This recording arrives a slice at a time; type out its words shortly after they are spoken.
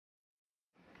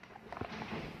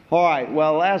All right,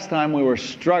 well, last time we were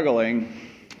struggling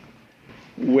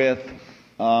with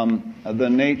the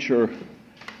nature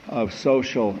of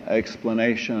social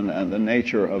explanation and the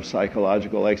nature of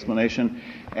psychological explanation.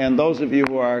 And those of you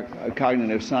who are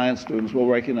cognitive science students will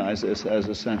recognize this as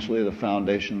essentially the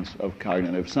foundations of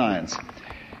cognitive science.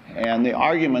 And the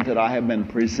argument that I have been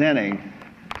presenting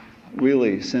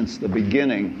really since the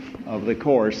beginning of the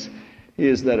course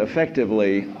is that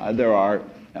effectively there are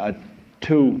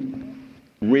two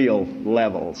real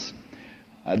levels.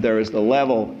 There is the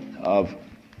level of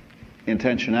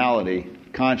intentionality,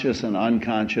 conscious and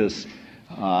unconscious,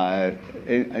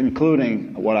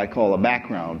 including what I call a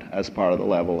background as part of the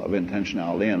level of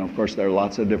intentionality. And of course there are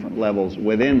lots of different levels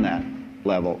within that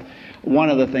level. One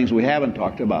of the things we haven't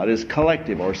talked about is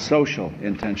collective or social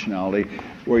intentionality,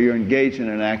 where you're engaged in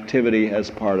an activity as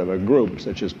part of a group,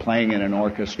 such as playing in an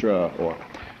orchestra or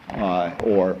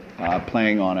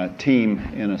playing on a team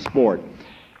in a sport.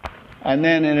 And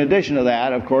then in addition to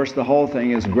that, of course, the whole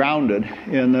thing is grounded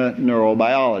in the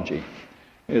neurobiology.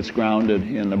 It's grounded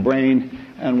in the brain,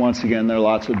 and once again, there are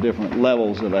lots of different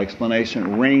levels of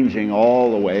explanation, ranging all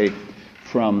the way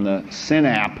from the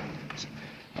synapse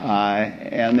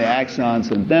and the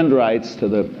axons and dendrites to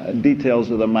the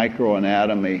details of the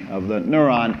microanatomy of the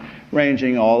neuron,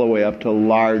 ranging all the way up to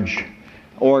large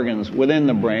organs within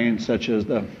the brain, such as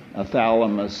the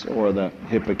thalamus or the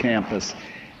hippocampus.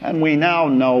 And we now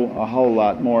know a whole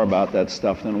lot more about that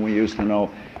stuff than we used to know,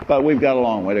 but we've got a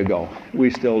long way to go. We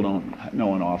still don't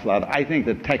know an awful lot. I think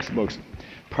the textbooks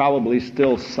probably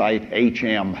still cite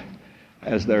HM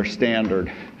as their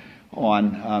standard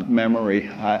on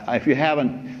memory. If you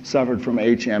haven't suffered from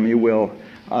HM, you will.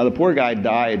 The poor guy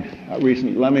died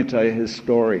recently. Let me tell you his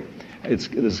story. This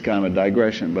is kind of a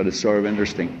digression, but it's sort of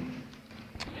interesting.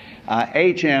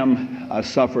 HM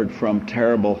suffered from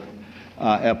terrible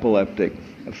epileptic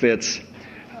fits,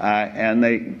 and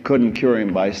they couldn't cure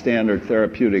him by standard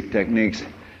therapeutic techniques.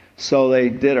 So they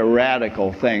did a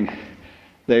radical thing.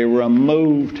 They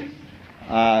removed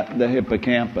the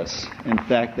hippocampus. In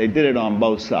fact, they did it on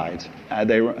both sides.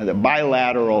 The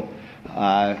bilateral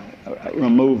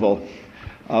removal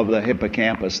of the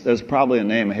hippocampus. There's probably a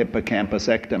name,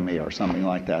 hippocampusectomy or something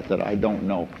like that I don't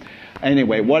know.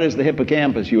 Anyway, what is the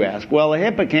hippocampus, you ask? Well, the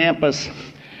hippocampus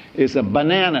is a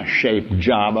banana-shaped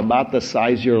job about the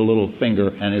size of your little finger,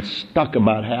 and it's stuck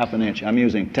about half an inch. I'm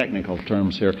using technical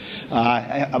terms here,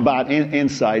 about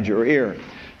inside your ear.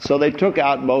 So they took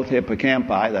out both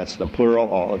hippocampi, that's the plural,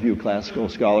 all of you classical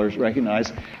scholars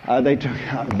recognize. They took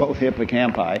out both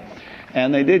hippocampi,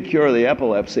 and they did cure the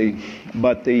epilepsy,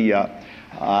 but the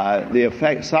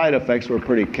side effects were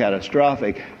pretty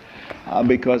catastrophic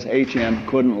because HM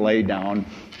couldn't lay down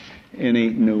any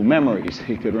new memories.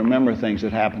 He could remember things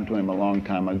that happened to him a long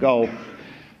time ago,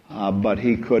 but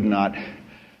he could not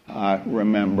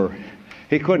remember.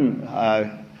 He couldn't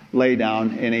lay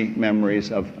down any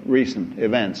memories of recent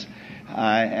events.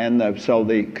 So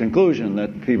the conclusion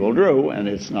that people drew, and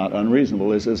it's not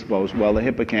unreasonable, is, I suppose, well, the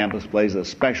hippocampus plays a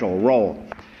special role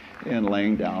in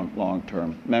laying down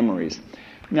long-term memories.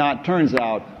 Now, it turns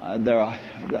out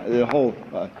the whole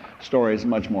story is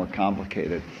much more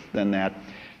complicated than that.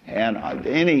 And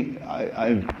any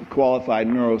qualified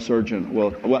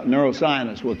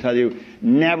neuroscientist will tell you,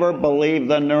 never believe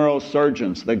the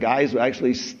neurosurgeons, the guys who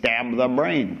actually stab the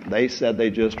brain. They said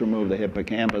they just removed the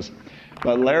hippocampus.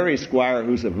 But Larry Squire,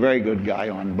 who's a very good guy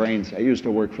on brains, I used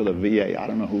to work for the VA. I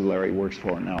don't know who Larry works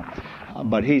for now,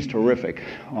 but he's terrific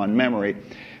on memory.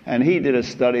 And he did a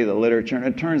study of the literature, and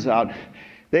it turns out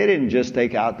they didn't just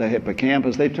take out the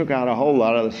hippocampus, they took out a whole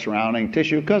lot of the surrounding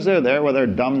tissue because they're there with their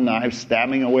dumb knives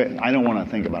stabbing away. I don't want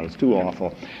to think about it, it's too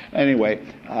awful. Anyway,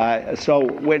 so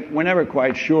we're never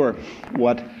quite sure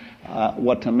what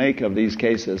to make of these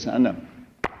cases. And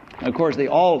of course, the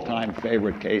all-time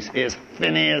favorite case is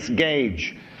Phineas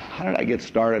Gage. How did I get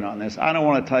started on this? I don't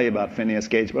want to tell you about Phineas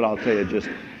Gage, but I'll tell you just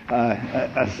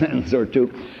a sentence or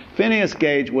two. Phineas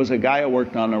Gage was a guy who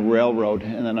worked on a railroad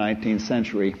in the 19th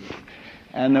century.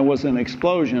 And there was an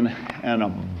explosion, and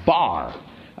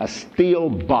a steel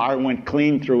bar went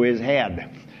clean through his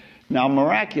head. Now,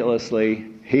 miraculously,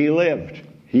 he lived.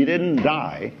 He didn't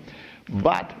die.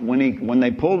 But when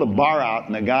they pulled the bar out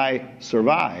and the guy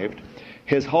survived,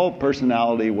 his whole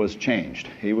personality was changed.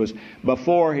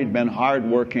 Before, he'd been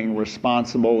hardworking,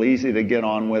 responsible, easy to get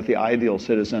on with, the ideal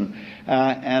citizen.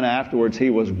 And afterwards, he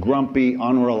was grumpy,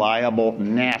 unreliable,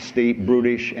 nasty,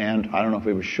 brutish, and I don't know if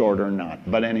he was short or not.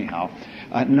 But anyhow,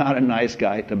 not a nice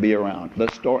guy to be around.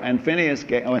 And Phineas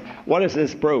Gage, what does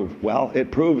this prove? Well,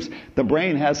 it proves the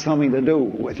brain has something to do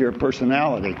with your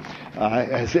personality,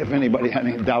 as if anybody had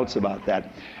any doubts about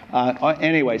that.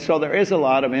 Anyway, so there is a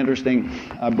lot of interesting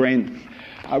brain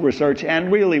research,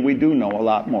 and really we do know a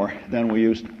lot more than we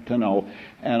used to know.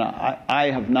 And I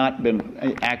have not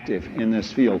been active in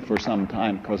this field for some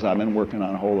time because I've been working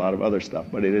on a whole lot of other stuff,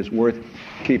 but it is worth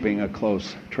keeping a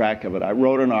close track of it. I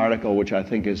wrote an article, which I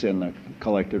think is in the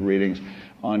collected readings,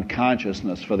 on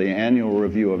consciousness for the annual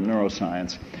review of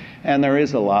neuroscience. And there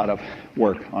is a lot of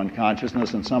work on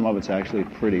consciousness, and some of it's actually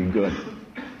pretty good.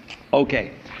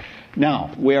 Okay,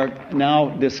 now we are now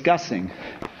discussing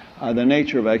the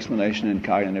nature of explanation in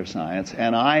cognitive science,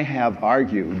 and I have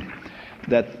argued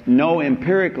that no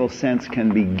empirical sense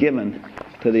can be given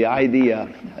to the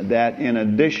idea that in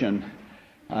addition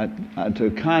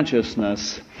to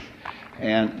consciousness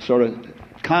and sort of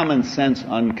common sense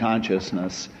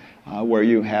unconsciousness, where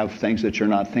you have things that you're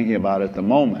not thinking about at the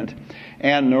moment,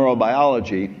 and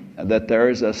neurobiology, that there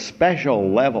is a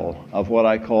special level of what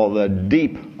I call the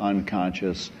deep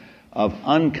unconscious, of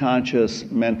unconscious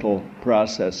mental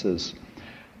processes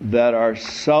that are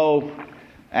so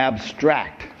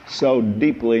abstract, so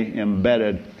deeply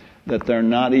embedded, that they're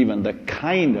not even the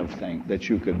kind of thing that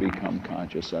you could become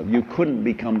conscious of. You couldn't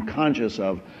become conscious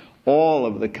of all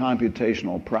of the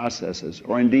computational processes,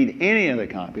 or indeed any of the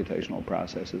computational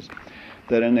processes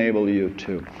that enable you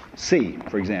to see,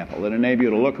 for example, that enable you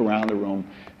to look around the room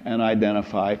and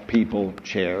identify people,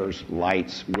 chairs,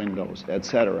 lights, windows,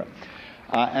 etc.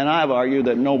 And I've argued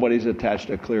that nobody's attached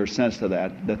a clear sense to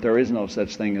that there is no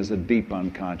such thing as a deep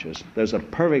unconscious. There's a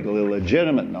perfectly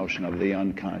legitimate notion of the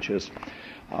unconscious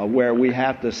where we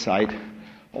have to cite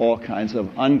all kinds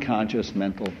of unconscious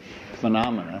mental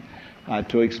phenomena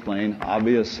to explain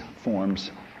obvious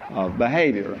forms of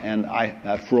behavior. And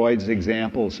Freud's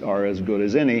examples are as good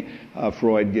as any.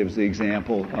 Freud gives the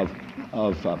example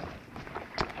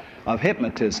of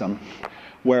hypnotism,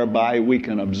 whereby we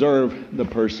can observe the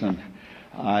person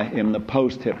in the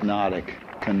post-hypnotic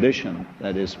condition.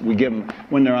 That is, we give them,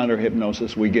 when they're under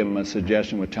hypnosis, we give them a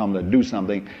suggestion, we tell them to do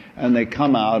something, and they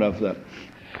come out of the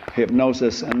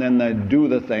hypnosis, and then they do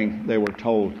the thing they were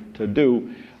told to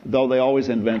do, though they always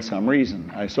invent some reason.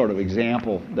 A sort of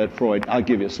example that Freud, I'll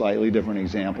give you a slightly different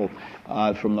example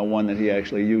from the one that he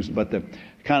actually used, but the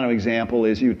kind of example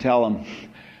is you tell them,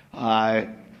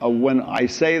 when I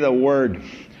say the word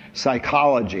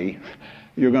psychology,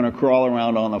 you're going to crawl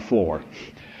around on the floor.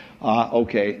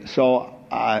 Okay, so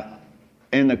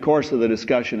in the course of the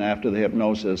discussion after the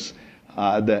hypnosis,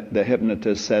 the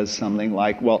hypnotist says something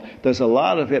like, well, there's a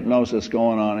lot of hypnosis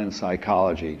going on in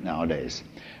psychology nowadays.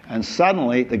 And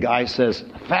suddenly the guy says,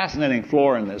 fascinating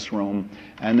floor in this room,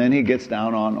 and then he gets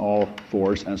down on all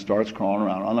fours and starts crawling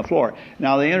around on the floor.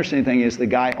 Now the interesting thing is the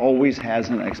guy always has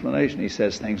an explanation. He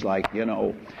says things like,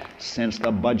 since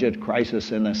the budget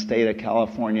crisis in the state of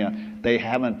California, they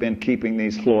haven't been keeping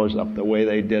these floors up the way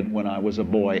they did when I was a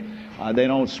boy. They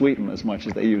don't sweep them as much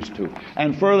as they used to.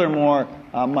 And furthermore,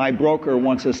 my broker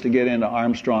wants us to get into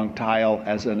Armstrong tile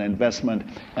as an investment,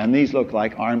 and these look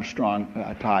like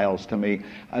Armstrong tiles to me.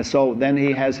 So then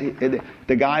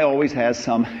the guy always has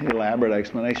some elaborate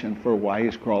explanation for why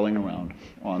he's crawling around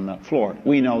on the floor.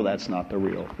 We know that's not the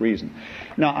real reason.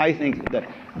 Now, I think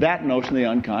that notion of the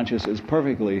unconscious is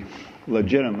perfectly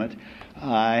legitimate,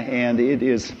 and it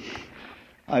is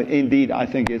indeed, I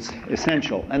think it's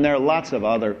essential. And there are lots of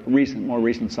other more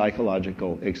recent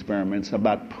psychological experiments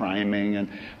about priming and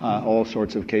all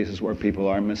sorts of cases where people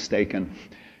are mistaken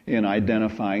in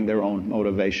identifying their own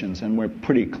motivations. And we're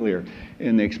pretty clear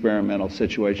in the experimental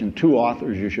situation. Two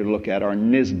authors you should look at are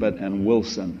Nisbet and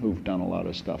Wilson, who've done a lot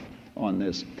of stuff on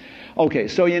this. Okay,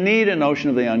 so you need a notion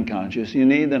of the unconscious, you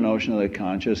need the notion of the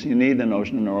conscious, you need the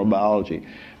notion of neurobiology.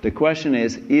 The question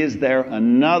is there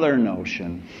another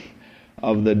notion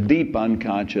of the deep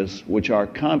unconscious, which are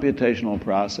computational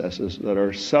processes that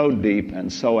are so deep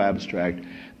and so abstract,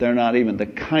 they're not even the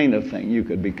kind of thing you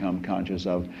could become conscious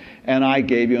of? And I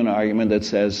gave you an argument that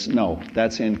says, no,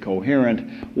 that's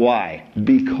incoherent. Why?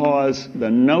 Because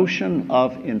the notion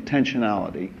of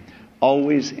intentionality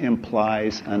always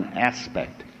implies an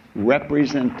aspect.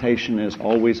 Representation is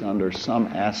always under some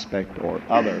aspect or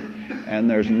other, and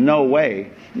there's no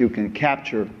way you can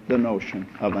capture the notion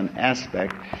of an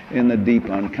aspect in the deep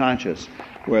unconscious,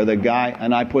 where the guy,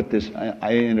 and I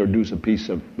introduce a piece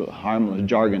of harmless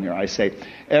jargon here. I say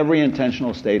every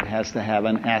intentional state has to have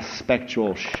an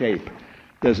aspectual shape.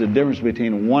 There's a difference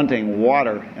between wanting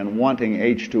water and wanting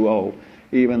H2O,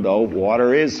 even though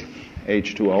water is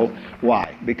H2O.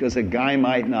 Why? Because a guy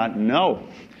might not know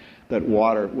that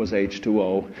water was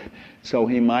H2O, so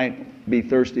he might be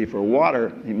thirsty for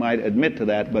water, he might admit to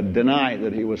that, but deny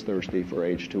that he was thirsty for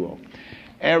H2O.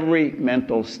 Every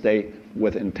mental state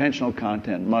with intentional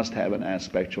content must have an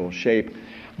aspectual shape.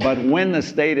 But when the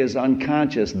state is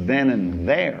unconscious then and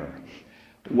there,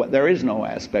 there is no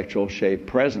aspectual shape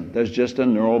present. There's just a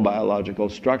neurobiological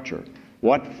structure.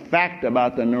 What fact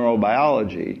about the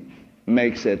neurobiology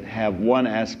makes it have one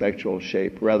aspectual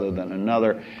shape rather than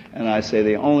another? And I say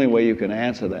the only way you can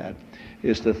answer that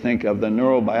is to think of the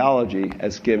neurobiology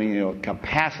as giving you a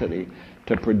capacity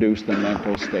to produce the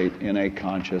mental state in a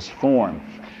conscious form.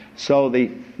 So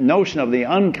the notion of the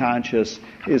unconscious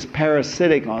is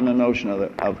parasitic on the notion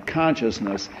of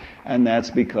consciousness, and that's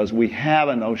because we have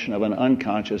a notion of an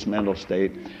unconscious mental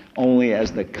state only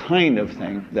as the kind of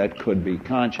thing that could be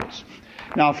conscious.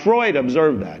 Now, Freud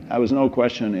observed that. There was no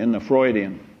question in the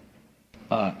Freudian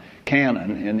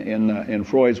canon, in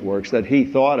Freud's works, that he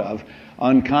thought of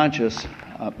unconscious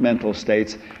mental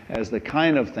states as the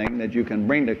kind of thing that you can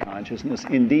bring to consciousness.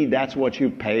 Indeed, that's what you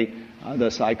pay the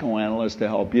psychoanalyst to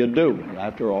help you do.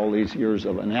 After all these years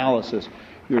of analysis,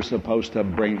 you're supposed to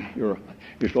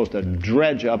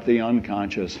dredge up the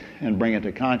unconscious and bring it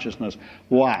to consciousness.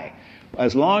 Why?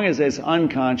 As long as it's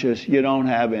unconscious, you don't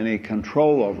have any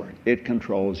control over it. It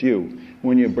controls you.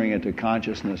 When you bring it to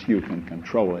consciousness, you can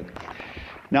control it.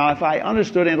 Now, if I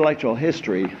understood intellectual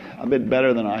history a bit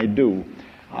better than I do,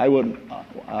 I would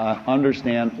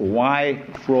understand why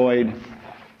Freud,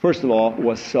 first of all,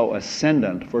 was so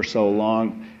ascendant for so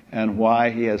long and why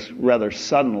he has rather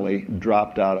suddenly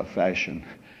dropped out of fashion.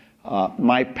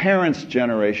 My parents'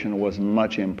 generation was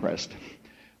much impressed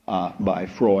by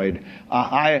Freud.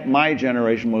 My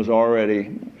generation was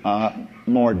already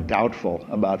more doubtful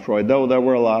about Freud, though there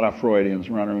were a lot of Freudians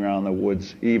running around the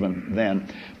woods even then.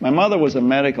 My mother was a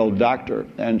medical doctor,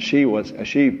 and she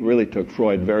really took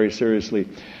Freud very seriously.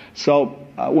 So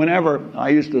whenever I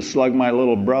used to slug my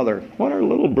little brother, what are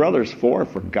little brothers for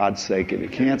God's sake, if you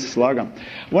can't slug them?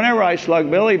 Whenever I slugged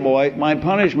Billy Boy, my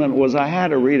punishment was I had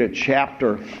to read a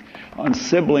chapter on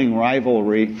sibling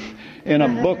rivalry in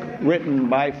a book written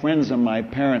by friends of my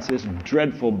parents, this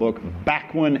dreadful book,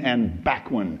 Backwin and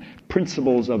Backwin,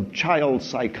 Principles of Child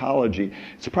Psychology.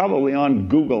 It's probably on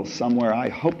Google somewhere. I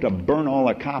hope to burn all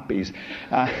the copies.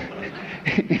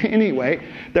 Anyway,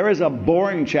 there is a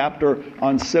boring chapter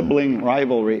on sibling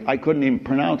rivalry. I couldn't even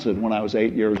pronounce it when I was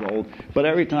 8 years old, but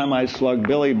every time I slugged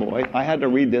Billy Boy, I had to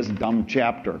read this dumb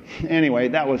chapter. Anyway,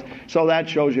 that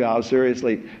shows you how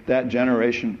seriously that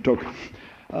generation took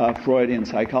Freudian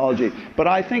psychology. But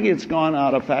I think it's gone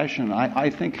out of fashion. I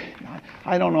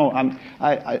don't know.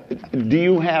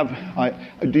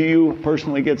 Do you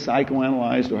personally get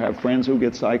psychoanalyzed or have friends who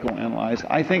get psychoanalyzed?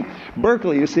 I think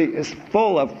Berkeley, you see, is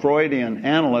full of Freudian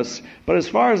analysts, but as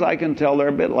far as I can tell, they're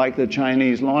a bit like the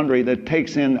Chinese laundry that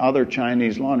takes in other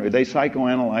Chinese laundry. They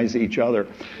psychoanalyze each other.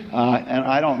 And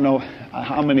I don't know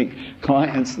how many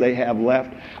clients they have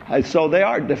left. So they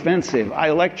are defensive.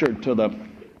 I lectured to the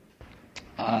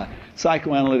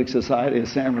Psychoanalytic Society of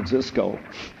San Francisco.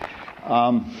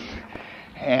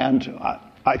 And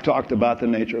I talked about the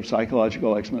nature of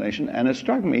psychological explanation, and it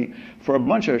struck me, for a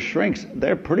bunch of shrinks,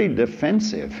 they're pretty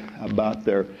defensive about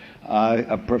their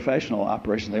professional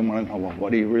operations. They want to know, well,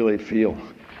 what do you really feel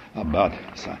about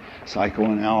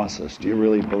psychoanalysis? Do you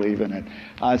really believe in it?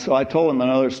 So I told them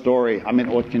another story. I mean,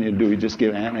 what can you do? You just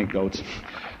give anecdotes.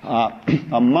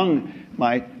 Among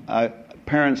my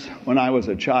parents, when I was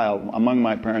a child, among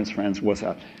my parents' friends was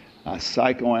a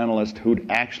psychoanalyst who'd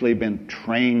actually been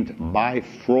trained by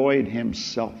Freud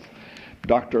himself.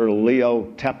 Dr.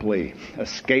 Leo Tepley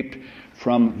escaped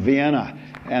from Vienna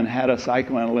and had a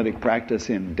psychoanalytic practice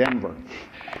in Denver.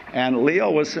 And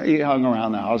Leo he hung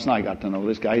around the house, and I got to know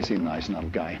this guy. He seemed a nice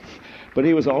enough guy. But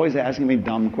he was always asking me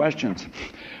dumb questions.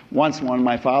 Once, when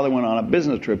my father went on a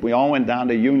business trip, we all went down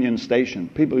to Union Station.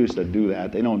 People used to do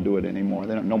that. They don't do it anymore.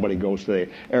 Nobody goes to the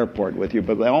airport with you.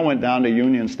 But they all went down to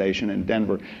Union Station in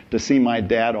Denver to see my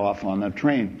dad off on the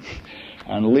train.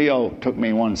 And Leo took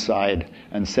me one side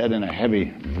and said in a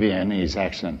heavy Viennese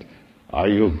accent, "Are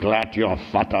you glad your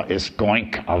father is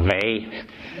going away?"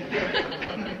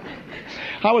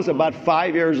 I was about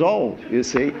 5 years old, you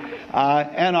see.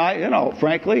 And I,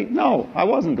 frankly, no, I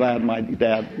wasn't glad my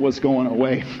dad was going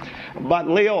away. But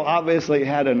Leo obviously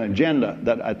had an agenda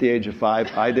that at the age of 5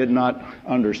 I did not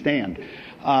understand.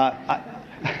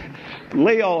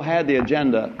 Leo had the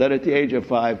agenda that at the age of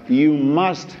 5, you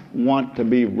must want to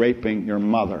be raping your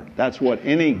mother. That's what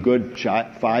any good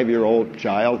 5-year-old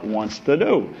child wants to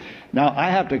do. Now, I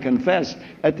have to confess,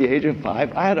 at the age of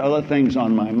 5, I had other things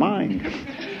on my mind.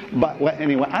 But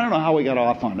anyway, I don't know how we got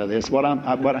off onto this. What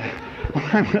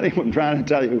I'm really trying to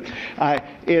tell you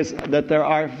is that there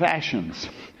are fashions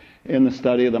in the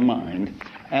study of the mind,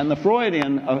 And the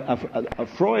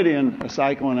Freudian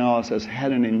psychoanalysis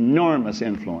had an enormous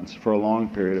influence for a long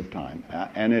period of time.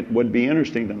 And it would be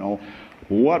interesting to know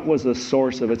what was the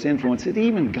source of its influence. It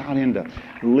even got into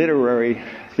literary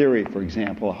theory, for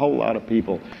example. A whole lot of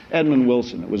people, Edmund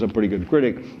Wilson, who was a pretty good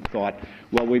critic, thought,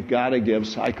 well, we've got to give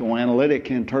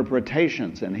psychoanalytic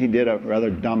interpretations. And he did a rather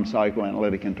dumb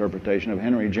psychoanalytic interpretation of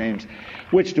Henry James,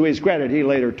 which, to his credit, he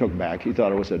later took back. He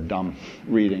thought it was a dumb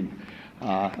reading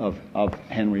of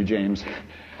Henry James.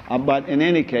 But in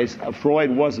any case, Freud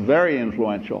was very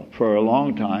influential for a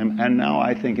long time, and now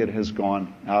I think it has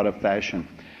gone out of fashion.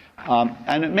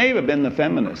 And it may have been the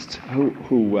feminists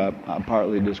who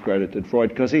partly discredited Freud,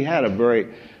 because he had a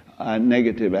very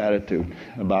negative attitude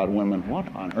about women. What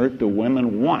on earth do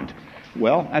women want?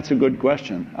 Well, that's a good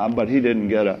question, but he didn't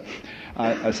get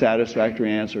a satisfactory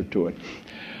answer to it.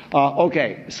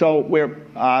 Okay, so we're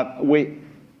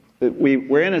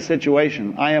in a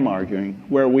situation, I am arguing,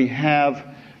 where we have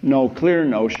no clear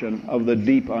notion of the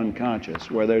deep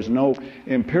unconscious, where there's no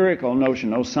empirical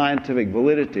notion, no scientific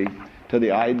validity to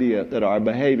the idea that our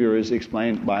behavior is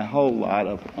explained by a whole lot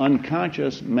of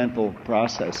unconscious mental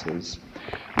processes,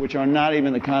 which are not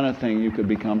even the kind of thing you could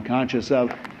become conscious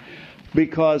of,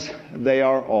 because they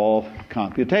are all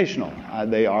computational.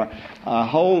 They are a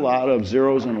whole lot of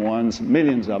zeros and ones,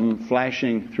 millions of them,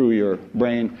 flashing through your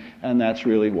brain, and that's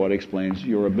really what explains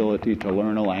your ability to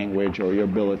learn a language or your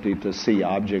ability to see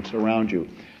objects around you.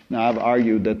 Now, I've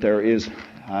argued that there is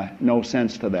no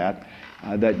sense to that,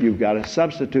 that you've got to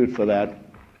substitute for that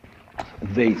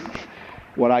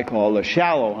what I call the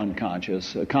shallow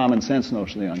unconscious, a common sense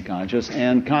notion of the unconscious,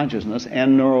 and consciousness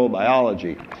and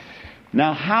neurobiology.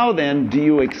 Now, how then do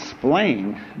you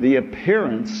explain the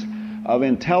appearance of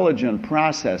intelligent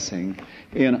processing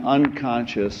in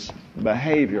unconscious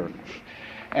behavior?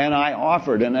 And I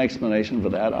offered an explanation for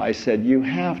that. I said, you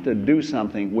have to do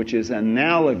something which is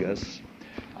analogous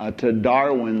to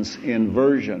Darwin's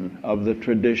inversion of the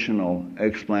traditional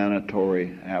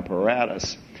explanatory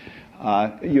apparatus.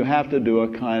 You have to do a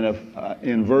kind of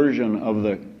inversion of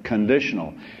the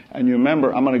conditional. And you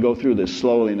remember, I'm going to go through this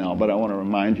slowly now, but I want to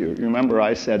remind you. You remember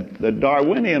I said the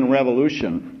Darwinian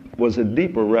revolution was a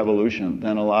deeper revolution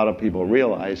than a lot of people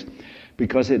realize,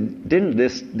 because it didn't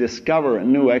discover a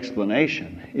new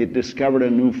explanation. It discovered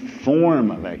a new form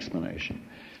of explanation.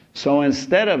 So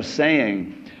instead of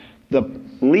saying the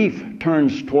leaf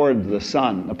turns toward the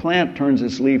sun, the plant turns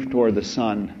its leaf toward the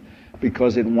sun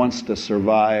because it wants to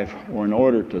survive or in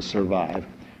order to survive,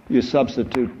 you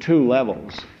substitute two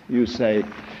levels. You say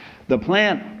the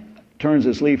plant turns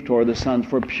its leaf toward the sun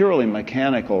for purely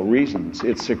mechanical reasons.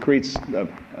 It secretes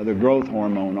the growth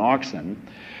hormone auxin.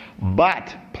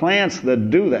 But plants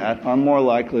that do that are more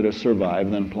likely to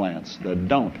survive than plants that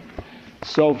don't.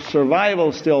 So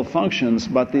survival still functions,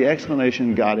 but the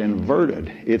explanation got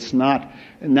inverted. It's not,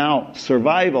 now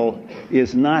survival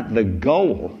is not the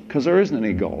goal, because there isn't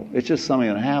any goal. It's just something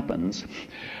that happens.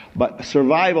 But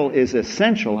survival is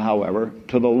essential, however,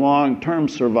 to the long-term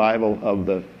survival of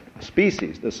the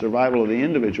species. The survival of the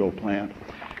individual plant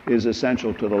is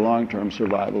essential to the long-term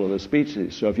survival of the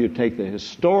species. So if you take the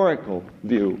historical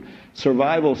view,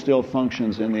 survival still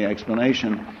functions in the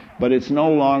explanation, but it's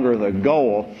no longer the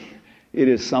goal. It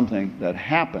is something that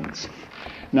happens.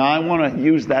 Now, I want to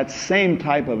use that same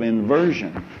type of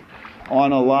inversion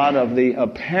on a lot of the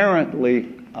apparently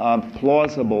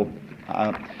plausible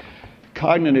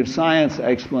cognitive science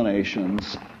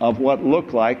explanations of what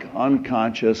look like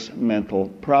unconscious mental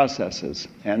processes.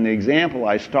 And the example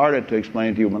I started to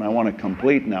explain to you, but I want to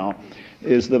complete now,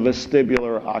 is the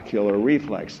vestibular ocular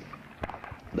reflex.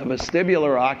 The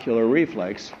vestibular ocular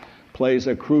reflex plays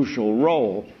a crucial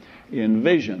role in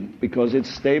vision because it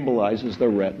stabilizes the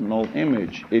retinal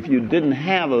image. If you didn't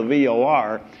have a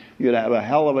VOR, you'd have a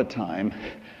hell of a time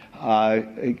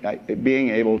being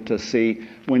able to see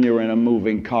when you're in a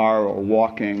moving car or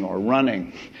walking or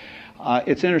running.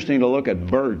 It's interesting to look at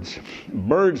birds.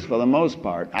 Birds, for the most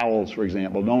part, owls, for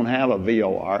example, don't have a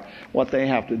VOR. What they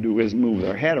have to do is move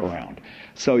their head around.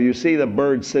 So you see the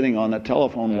bird sitting on the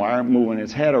telephone wire moving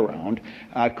its head around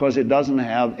because it doesn't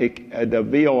have, the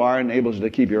VOR enables you to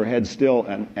keep your head still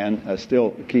and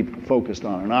still keep focused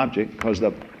on an object because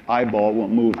the eyeball will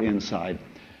move inside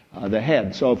the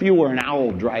head. So if you were an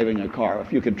owl driving a car,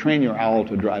 if you could train your owl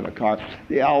to drive a car,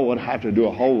 the owl would have to do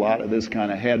a whole lot of this kind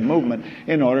of head movement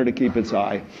in order to keep its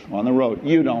eye on the road.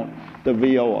 You don't. The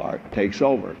VOR takes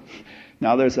over.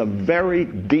 Now, there's a very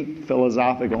deep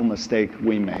philosophical mistake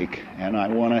we make, and I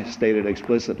want to state it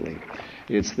explicitly.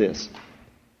 It's this.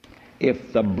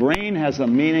 If the brain has a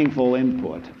meaningful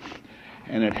input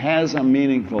and it has a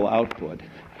meaningful output,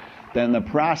 then the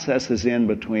processes in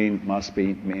between must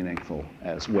be meaningful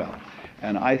as well.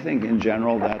 And I think in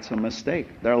general that's a mistake.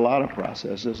 There are a lot of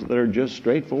processes that are just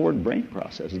straightforward brain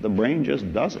processes. The brain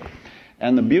just does it.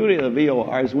 And the beauty of the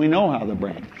VOR is we know how the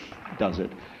brain does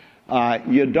it.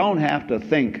 You don't have to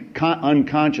think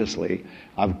unconsciously,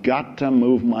 I've got to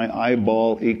move my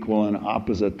eyeball equal and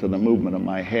opposite to the movement of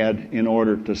my head in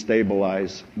order to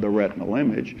stabilize the retinal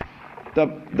image.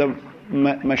 The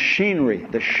machinery,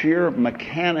 the sheer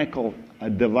mechanical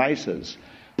devices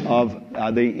of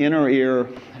the inner ear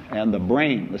and the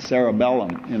brain, the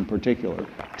cerebellum in particular,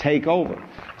 take over.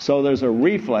 So there's a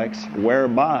reflex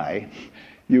whereby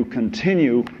you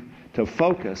continue to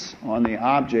focus on the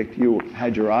object you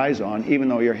had your eyes on, even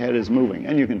though your head is moving.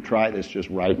 And you can try this just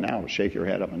right now. Shake your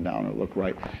head up and down or look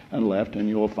right and left, and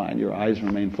you will find your eyes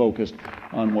remain focused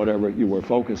on whatever you were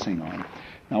focusing on.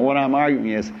 Now, what I'm arguing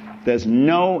is there's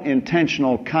no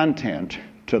intentional content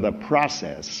to the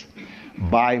process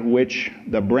by which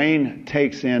the brain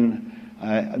takes in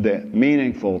the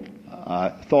meaningful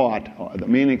thought, or the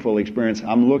meaningful experience.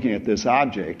 I'm looking at this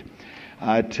object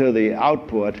to the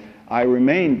output. I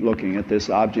remain looking at this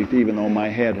object even though my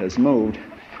head has moved.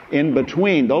 In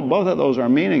between, though both of those are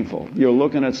meaningful. You're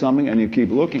looking at something and you keep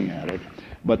looking at it.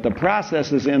 But the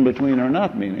processes in between are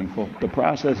not meaningful. The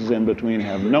processes in between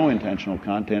have no intentional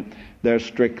content. They're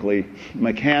strictly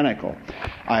mechanical.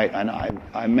 I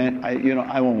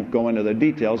won't go into the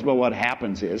details, but what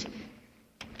happens is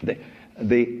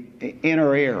the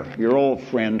inner ear, your old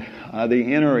friend, the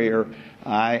inner ear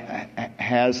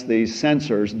has these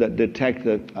sensors that detect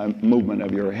the movement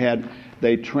of your head.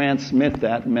 They transmit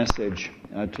that message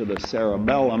to the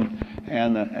cerebellum,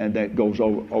 and that goes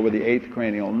over the 8th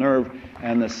cranial nerve,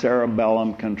 and the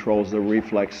cerebellum controls the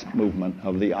reflex movement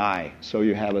of the eye. So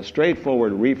you have a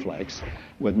straightforward reflex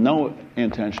with no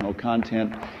intentional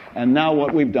content. And now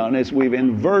what we've done is we've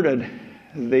inverted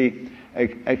the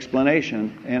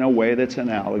explanation in a way that's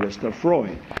analogous to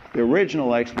Freud. The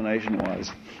original explanation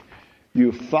was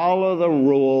you follow the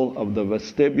rule of the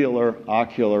vestibular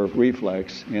ocular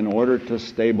reflex in order to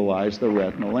stabilize the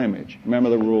retinal image. Remember,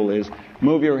 the rule is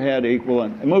move your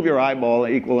eyeball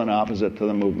equal and opposite to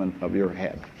the movement of your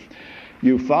head.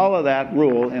 You follow that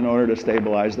rule in order to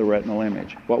stabilize the retinal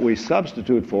image. What we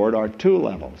substitute for it are 2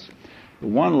 levels. The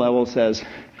one level says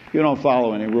you don't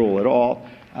follow any rule at all.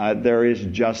 There is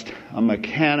just a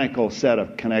mechanical set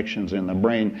of connections in the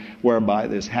brain whereby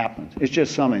this happens. It's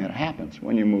just something that happens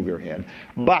when you move your head.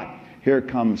 But here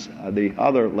comes the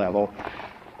other level.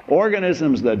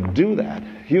 Organisms that do that,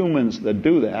 humans that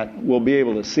do that, will be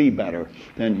able to see better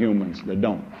than humans that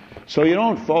don't. So you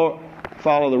don't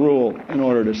follow the rule in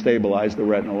order to stabilize the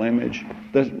retinal image.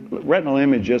 The retinal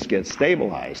image just gets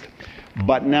stabilized.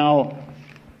 But now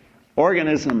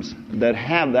organisms that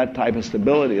have that type of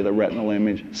stability of the retinal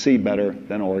image see better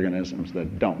than organisms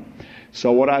that don't.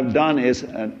 So what I've done is,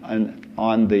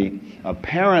 on the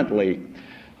apparently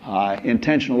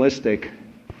intentionalistic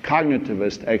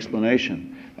cognitivist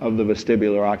explanation of the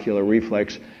vestibular ocular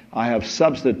reflex, I have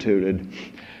substituted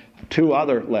 2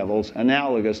 other levels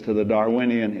analogous to the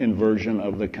Darwinian inversion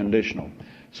of the conditional.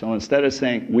 So instead of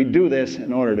saying we do this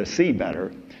in order to see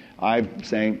better, I'm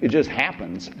saying it just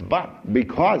happens, but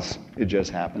because it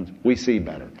just happens, we see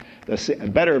better.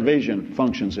 Better vision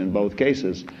functions in both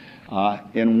cases.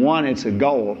 In one, it's a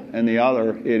goal, and the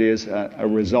other, it is a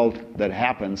result that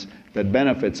happens that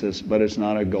benefits us, but it's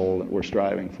not a goal that we're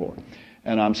striving for.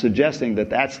 And I'm suggesting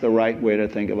that that's the right way to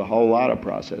think of a whole lot of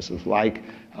processes, like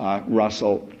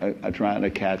Russell trying to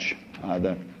catch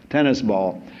the tennis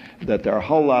ball, that there are a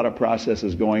whole lot of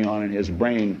processes going on in his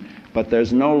brain, but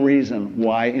there's no reason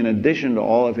why, in addition to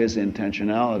all of his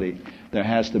intentionality, there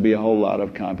has to be a whole lot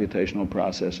of computational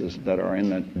processes that are in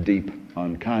the deep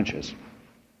unconscious.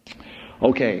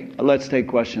 Okay, let's take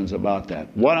questions about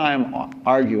that. What I'm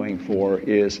arguing for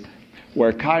is,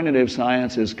 where cognitive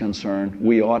science is concerned,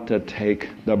 we ought to take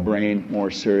the brain more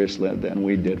seriously than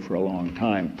we did for a long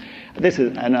time.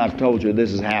 And I've told you,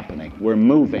 this is happening. We're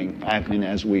moving,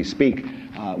 as we speak,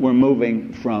 we're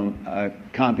moving from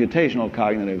computational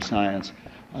cognitive science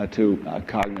to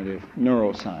cognitive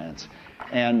neuroscience.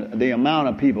 And the amount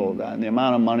of people, the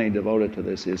amount of money devoted to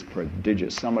this is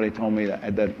prodigious. Somebody told me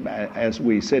that as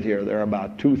we sit here, there are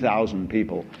about 2,000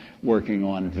 people working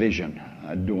on vision,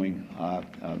 doing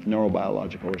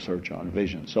neurobiological research on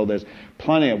vision. So there's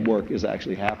plenty of work is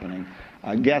actually happening.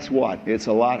 Guess what? It's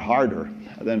a lot harder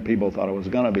than people thought it was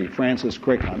going to be. Francis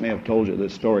Crick, I may have told you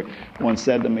this story, once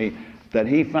said to me that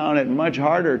he found it much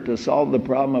harder to solve the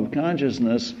problem of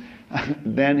consciousness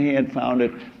than he had found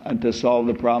it to solve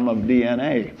the problem of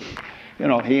DNA. You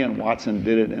know, he and Watson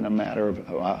did it in a matter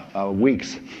of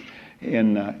weeks.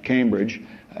 in Cambridge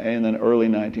in the early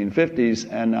 1950s,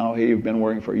 and now he's been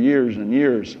working for years and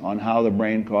years on how the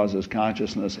brain causes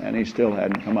consciousness, and he still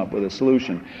hadn't come up with a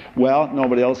solution. Well,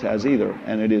 nobody else has either,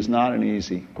 and it is not an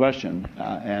easy question,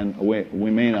 and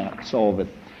we may not solve it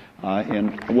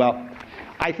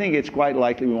I think it's quite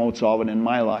likely we won't solve it in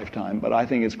my lifetime, but I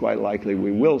think it's quite likely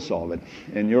we will solve it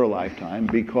in your lifetime,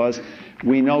 because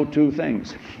we know two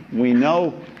things. We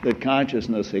know that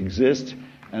consciousness exists,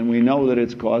 and we know that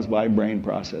it's caused by brain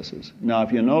processes. Now,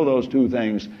 if you know those two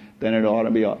things, then it ought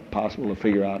to be possible to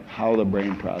figure out how the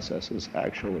brain processes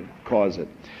actually cause it.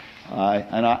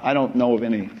 And I don't know of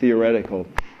any theoretical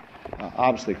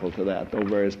obstacle to that, though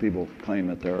various people claim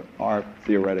that there are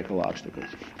theoretical obstacles.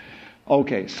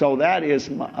 Okay, so that is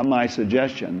my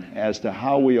suggestion as to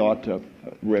how we ought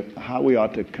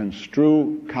to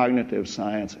construe cognitive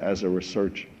science as a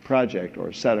research project or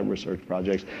a set of research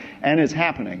projects, and it's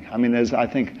happening. I mean,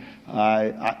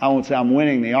 I won't say I'm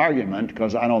winning the argument,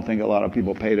 because I don't think a lot of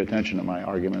people paid attention to my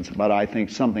arguments, but I think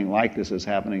something like this is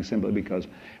happening simply because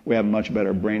we have much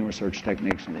better brain research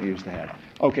techniques than we used to have.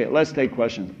 Okay, let's take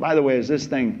questions. By the way, is this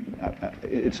thing,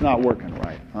 it's not working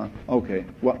right, huh? Okay,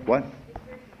 what?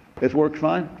 It works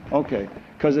fine? Okay,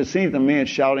 because it seems to me it's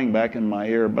shouting back in my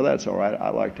ear, but that's all right. I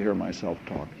like to hear myself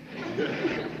talk.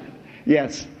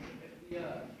 Yes?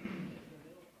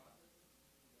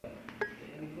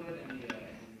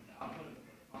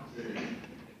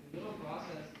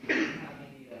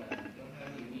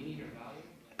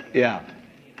 Yeah.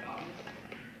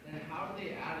 Then how do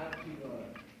they add up to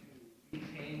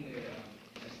retain their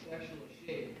spectral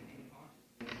shape in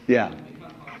consciousness? Yeah.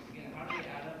 Become conscious again? How do they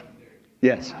add up to their?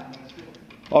 Yes.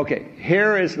 Okay.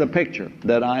 Here is the picture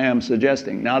that I am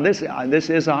suggesting. Now, this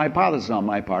is a hypothesis on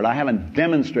my part. I haven't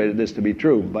demonstrated this to be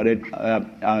true, but it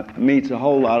meets a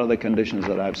whole lot of the conditions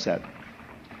that I've set.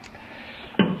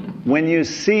 When you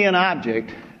see an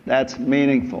object, that's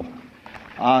meaningful.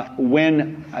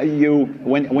 When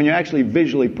you're actually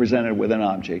visually presented with an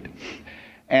object,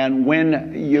 and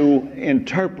when you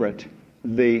interpret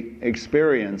the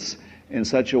experience in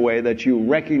such a way that you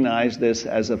recognize this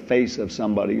as a face of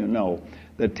somebody you know,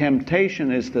 the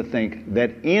temptation is to think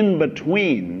that in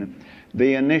between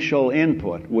the initial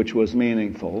input, which was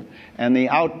meaningful, and the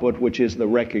output, which is the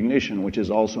recognition, which is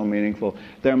also meaningful,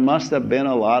 there must have been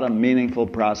a lot of meaningful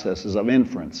processes of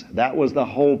inference. That was the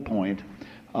whole point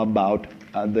about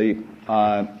the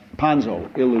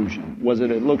Ponzo illusion, was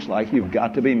that it looks like you've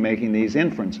got to be making these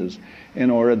inferences in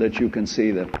order that you can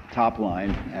see the top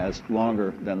line as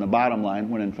longer than the bottom line,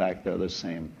 when in fact they're the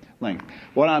same length.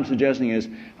 What I'm suggesting is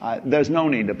there's no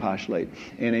need to postulate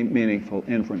any meaningful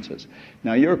inferences.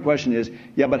 Now your question is,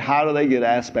 yeah, but how do they get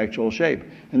aspectual shape?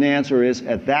 And the answer is,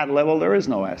 at that level there is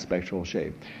no aspectual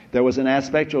shape. There was an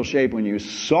aspectual shape when you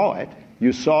saw it.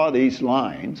 You saw these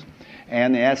lines,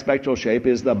 and the aspectual shape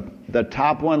is the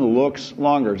top one looks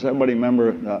longer. Does everybody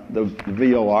remember the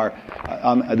VOR,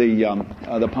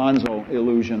 the Ponzo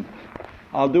illusion?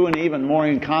 I'll do an even more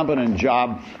incompetent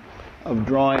job of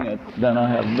drawing it than I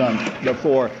have done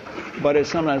before, but it's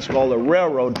sometimes called a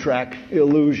railroad track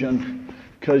illusion,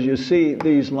 because you see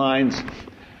these lines,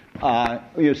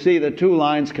 you see the two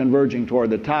lines converging toward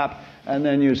the top, and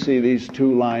then you see these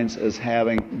two lines as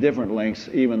having different lengths,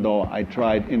 even though I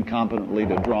tried incompetently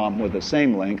to draw them with the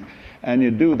same length. And you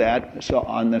do that so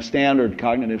on the standard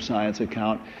cognitive science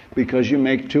account because you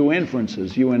make two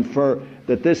inferences. You infer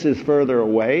that this is further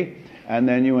away, and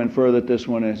then you infer that this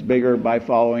one is bigger by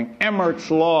following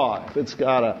Emmert's law. If it's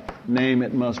got a name,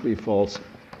 it must be false.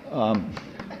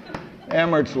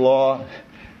 Emmert's law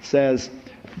says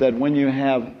that when you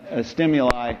have a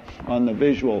stimuli on the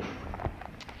visual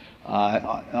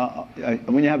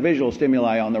when you have visual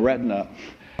stimuli on the retina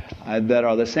that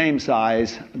are the same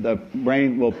size, the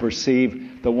brain will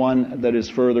perceive the one that is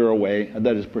further away,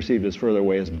 that is perceived as further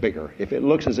away, as bigger. If it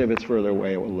looks as if it's further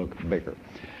away, it will look bigger.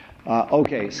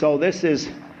 Okay, so this is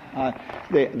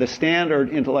the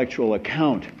standard intellectual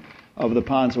account of the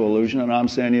Ponzo illusion, and I'm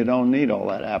saying you don't need all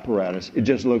that apparatus. It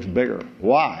just looks bigger.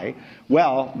 Why?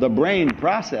 Well, the brain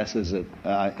processes it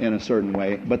in a certain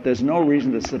way, but there's no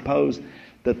reason to suppose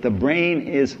that the brain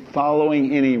is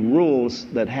following any rules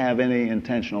that have any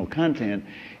intentional content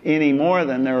any more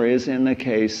than there is in the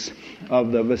case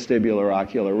of the vestibular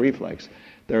ocular reflex.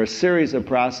 There are a series of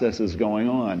processes going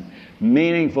on.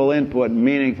 Meaningful input,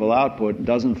 meaningful output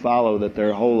doesn't follow that there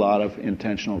are a whole lot of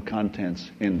intentional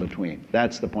contents in between.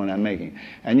 That's the point I'm making.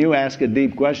 And you ask a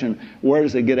deep question, where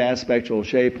does it get aspectual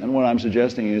shape? And what I'm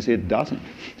suggesting is it doesn't.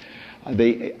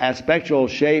 The aspectual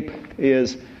shape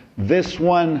is this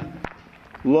one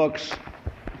looks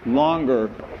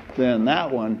longer than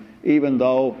that one, even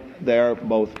though they're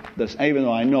both even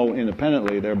though I know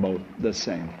independently they're both the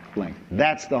same length.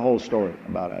 That's the whole story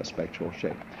about aspectual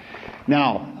shape.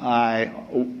 Now,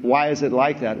 why is it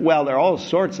like that? Well, there are all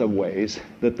sorts of ways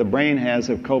that the brain has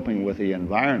of coping with the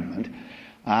environment,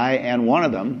 and one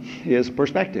of them is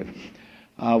perspective.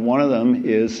 One of them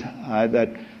is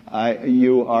that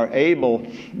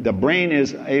the brain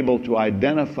is able to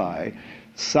identify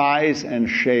size and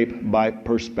shape by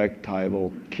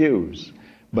perspectival cues,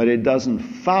 but it doesn't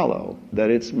follow that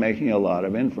it's making a lot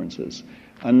of inferences.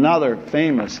 Another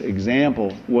famous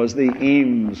example was the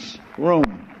Eames room.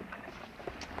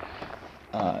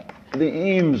 The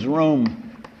Eames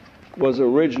room was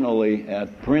originally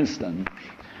at Princeton,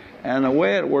 and the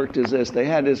way it worked is this. They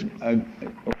had this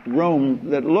room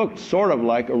that looked sort of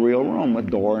like a real room with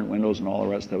door and windows and all the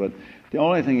rest of it. The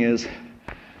only thing is,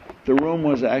 the room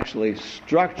was actually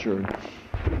structured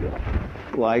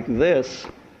like this,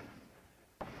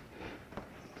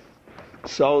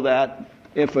 so that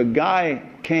if a guy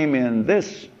came in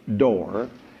this door,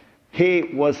 he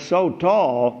was so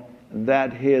tall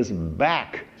that his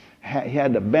back, he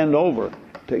had to bend over.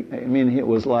 It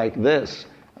was like this.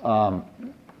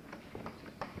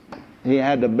 He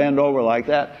had to bend over like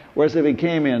that. Whereas if he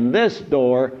came in this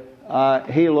door,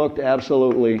 he looked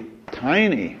absolutely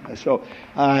tiny. So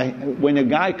when a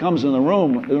guy comes in the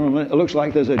room, it looks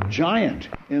like there's a giant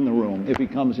in the room if he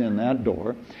comes in that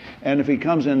door. And if he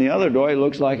comes in the other door, he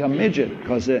looks like a midget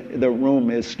because the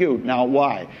room is skewed. Now,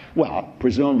 why? Well,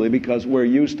 presumably because we're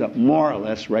used to more or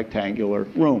less rectangular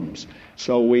rooms.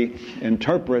 So we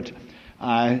interpret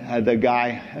the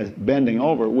guy as bending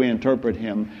over, we interpret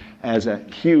him as a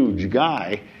huge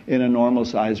guy in a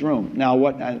normal-sized room. Now,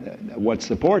 what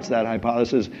supports that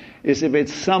hypothesis is if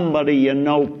it's somebody you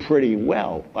know pretty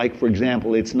well, like, for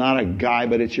example, it's not a guy,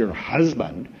 but it's your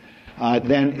husband,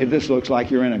 then this looks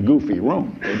like you're in a goofy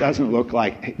room. It doesn't look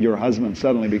like your husband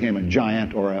suddenly became a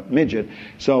giant or a midget.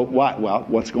 So,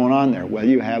 what's going on there? Well,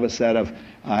 you have a set of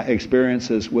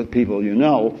experiences with people you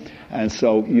know, and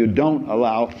so you don't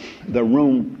allow the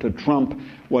room to trump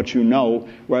what you know,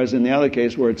 whereas in the other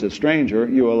case where it's a stranger,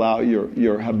 you allow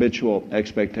your habitual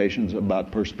expectations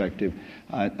about perspective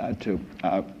to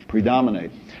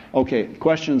predominate. Okay,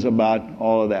 questions about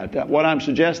all of that. What I'm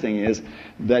suggesting is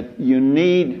that you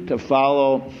need to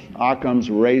follow Occam's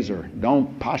razor.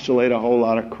 Don't postulate a whole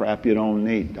lot of crap you don't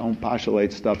need. Don't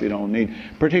postulate stuff you don't need,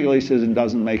 particularly since it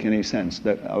doesn't make any sense.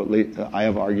 That I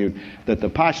have argued that the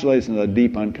postulation of the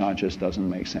deep unconscious doesn't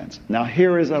make sense. Now,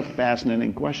 here is a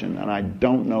fascinating question, and I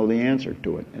don't know the answer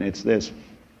to it, and it's this.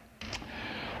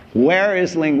 Where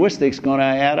is linguistics going to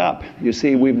add up? You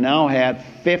see, we've now had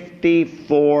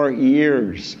 54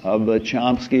 years of the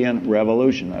Chomskyan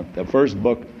revolution. The first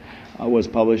book was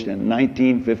published in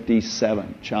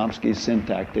 1957, Chomsky's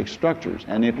Syntactic Structures,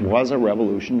 and it was a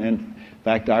revolution. In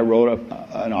fact, I wrote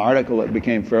an article that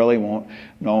became fairly well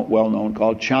known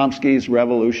called Chomsky's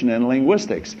Revolution in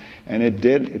Linguistics, and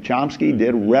Chomsky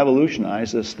did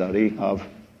revolutionize the study of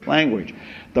language.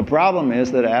 The problem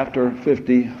is that after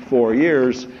 54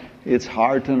 years, it's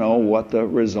hard to know what the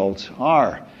results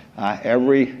are.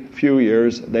 Every few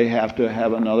years, they have to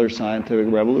have another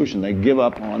scientific revolution. They give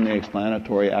up on the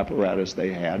explanatory apparatus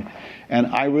they had. And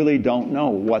I really don't know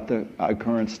what the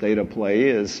current state of play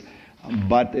is,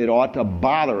 but it ought to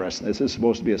bother us. This is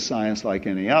supposed to be a science like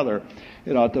any other.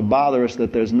 It ought to bother us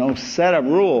that there's no set of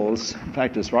rules. In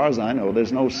fact, as far as I know,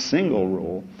 there's no single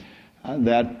rule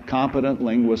that competent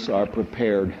linguists are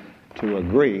prepared to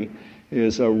agree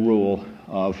is a rule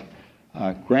of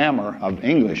grammar, of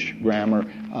English grammar,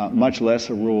 much less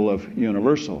a rule of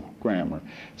universal grammar.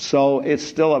 So it's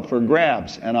still up for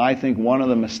grabs, and I think one of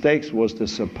the mistakes was to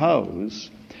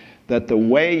suppose that the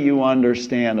way you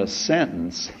understand a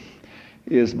sentence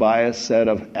is by a set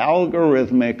of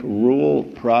algorithmic rule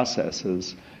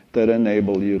processes that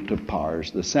enable you to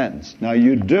parse the sentence. Now,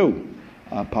 you do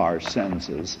parse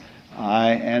sentences.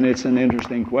 And it's an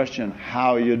interesting question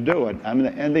how you do it.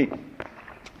 And the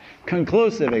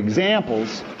conclusive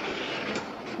examples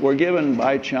were given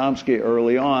by Chomsky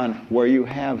early on, where you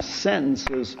have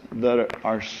sentences that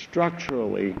are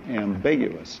structurally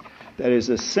ambiguous. That is,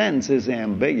 a sentence is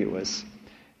ambiguous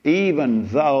even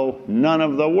though none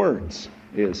of the words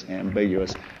is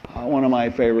ambiguous. One of my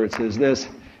favorites is this.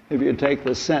 If you take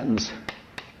the sentence,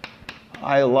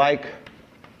 I like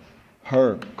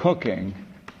her cooking,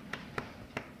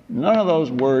 none of those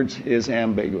words is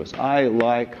ambiguous. I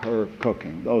like her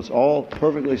cooking. Those all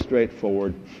perfectly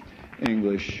straightforward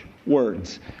English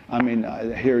words.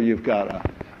 Here you've got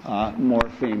a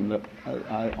morpheme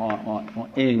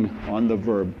ing on the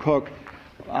verb cook.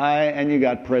 And you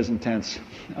got present tense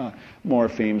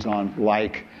morphemes on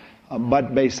like.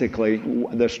 But basically,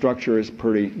 the structure is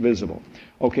pretty visible.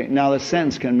 Okay, now the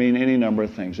sentence can mean any number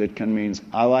of things. It can mean,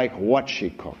 I like what she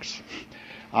cooks.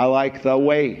 I like the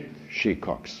way she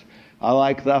cooks. I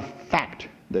like the fact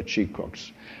that she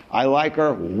cooks. I like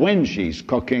her when she's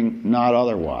cooking, not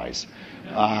otherwise.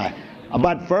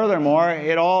 But furthermore,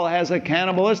 it all has a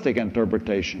cannibalistic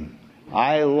interpretation.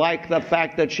 I like the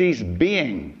fact that she's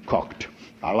being cooked.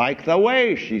 I like the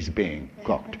way she's being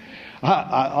cooked.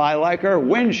 I like her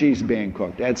when she's being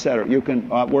cooked, etc. You can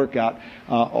work out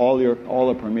all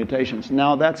the permutations.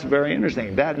 Now that's very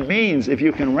interesting. That means, if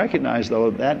you can recognize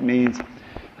though, that means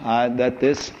that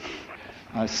this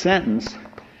sentence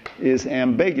is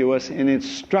ambiguous in its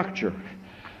structure.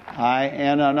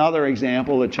 And another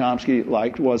example that Chomsky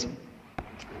liked was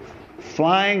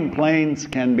flying planes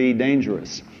can be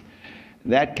dangerous.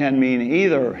 That can mean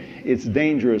either it's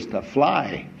dangerous to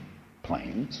fly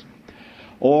planes,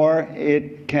 or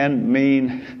it can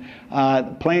mean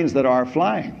planes that are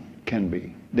flying can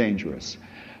be dangerous.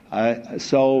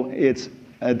 So it's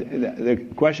the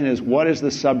question is, what is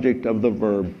the subject of the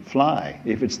verb fly?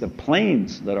 If it's the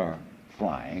planes that are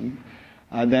flying,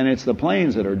 then it's the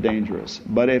planes that are dangerous.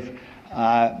 But if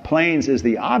planes is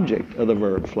the object of the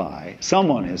verb fly,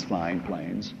 someone is flying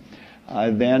planes,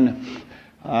 then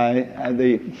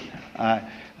the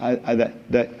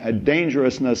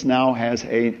dangerousness now has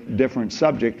a different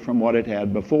subject from what it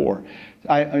had before.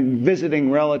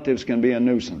 Visiting relatives can be a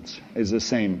nuisance, is the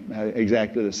same,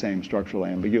 exactly the same structural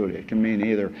ambiguity. It can mean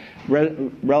either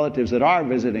relatives that are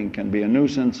visiting can be a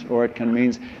nuisance, or it can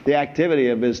mean the activity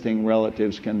of visiting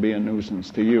relatives can be a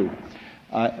nuisance to you.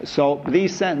 So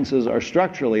these sentences are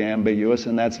structurally ambiguous,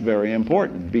 and that's very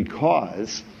important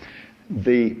because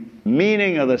the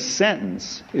meaning of the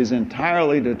sentence is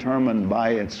entirely determined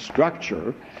by its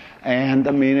structure and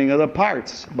the meaning of the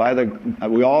parts.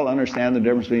 We all understand the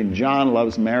difference between John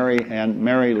loves Mary and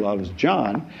Mary loves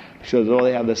John. So though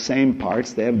they have the same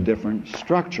parts, they have different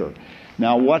structure.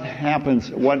 Now what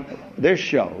happens, what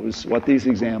these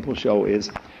examples show is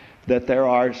that there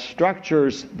are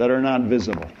structures that are not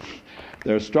visible.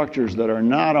 There are structures that are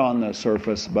not on the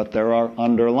surface, but there are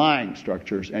underlying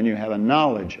structures, and you have a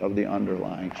knowledge of the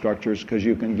underlying structures because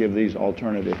you can give these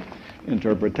alternative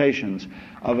interpretations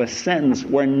of a sentence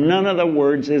where none of the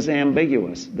words is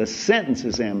ambiguous. The sentence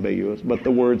is ambiguous, but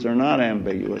the words are not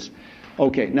ambiguous.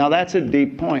 Okay, now that's a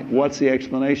deep point. What's the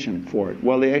explanation for it?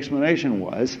 Well, the explanation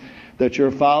was that you're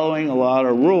following a lot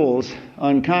of rules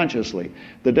unconsciously.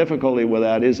 The difficulty with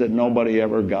that is that nobody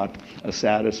ever got a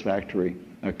satisfactory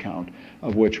account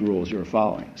of which rules you're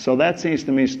following. So that seems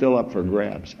to me still up for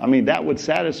grabs. I mean, that would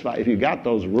satisfy, if you got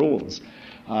those rules,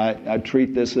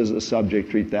 treat this as a subject,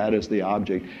 treat that as the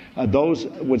object. Those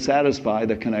would satisfy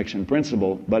the connection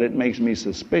principle, but it makes me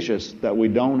suspicious that we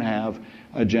don't have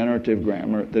a generative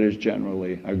grammar that is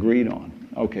generally agreed on.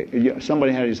 Okay,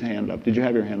 somebody had his hand up. Did you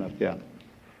have your hand up? Yeah.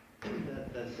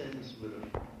 That sentence would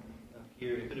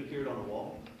appear, if it appeared on a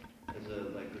wall as a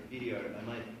graffiti art, I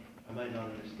might not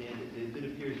understand it. If it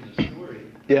appears in a story,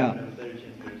 yeah, I would have a better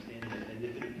chance of understanding it. And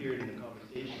if it appeared in the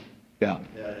conversation, yeah,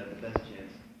 I'd have the best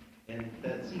chance. And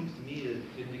that seems to me to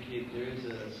indicate there's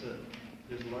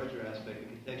a larger aspect,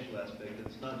 a contextual aspect,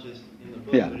 that's not just in the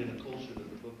book, yeah, but in the culture that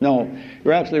the book. No,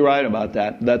 you're absolutely right about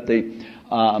that. That the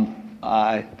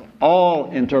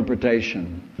all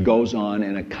interpretation goes on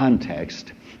in a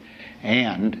context.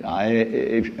 And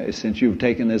since you've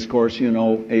taken this course, you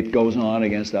know it goes on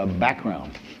against a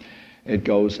background. It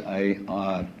goes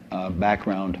a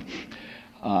background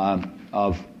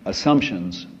of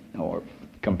assumptions or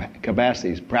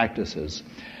capacities, practices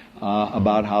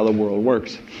about how the world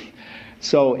works.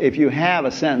 So if you have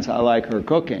a sentence, I like her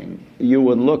cooking, you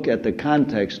would look at the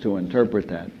context to interpret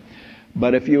that.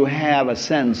 But if you have a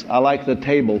sentence, I like the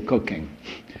table cooking,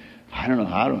 I don't know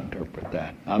how to interpret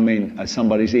that. I mean,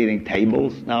 somebody's eating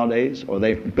tables nowadays, or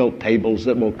they've built tables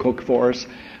that will cook for us.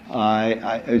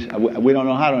 We don't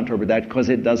know how to interpret that because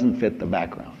it doesn't fit the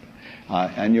background.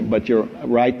 But you're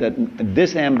right that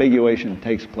disambiguation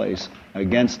takes place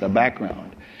against the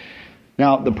background.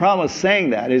 Now, the problem with saying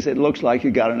that is it looks like you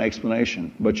got an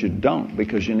explanation, but you don't,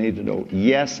 because you need to know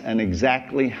yes and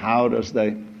exactly how does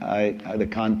the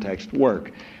context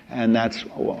work. And that's,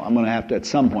 I'm going to have to at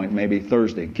some point, maybe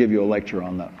Thursday, give you a lecture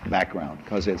on the background,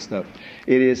 because it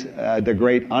is the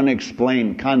great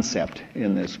unexplained concept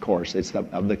in this course. It's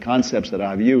of the concepts that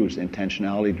I've used: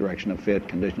 intentionality, direction of fit,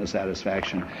 condition of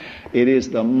satisfaction. It is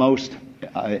the most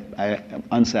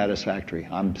unsatisfactory.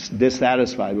 I'm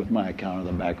dissatisfied with my account of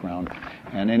the background,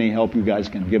 and any help you guys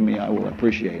can give me, I will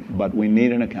appreciate. But we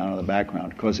need an account of the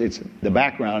background, because it's the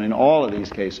background in all of these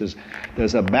cases.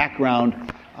 There's a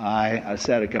background, a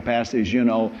set of capacities. You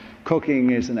know,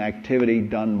 cooking is an activity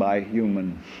done by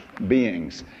human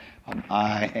beings,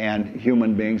 and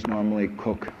human beings normally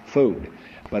cook food.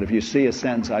 But if you see a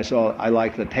sentence, I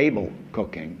like the table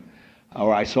cooking,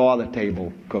 or I saw the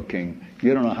table cooking,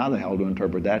 you don't know how the hell to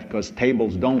interpret that, because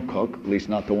tables don't cook, at least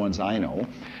not the ones I know,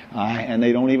 and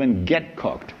they don't even get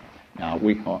cooked. Now,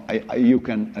 you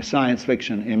can, science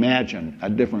fiction, imagine a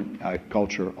different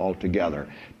culture altogether.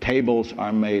 Tables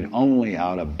are made only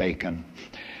out of bacon.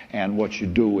 And what you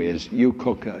do is you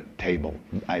cook a table.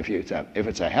 If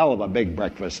it's a hell of a big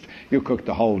breakfast, you cook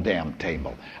the whole damn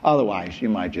table. Otherwise, you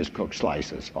might just cook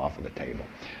slices off of the table.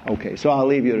 Okay, so I'll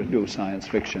leave you to do science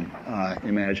fiction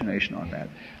imagination on that.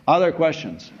 Other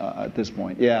questions at this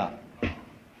point? Yeah.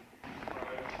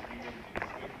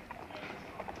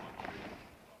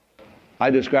 I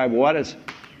describe what as?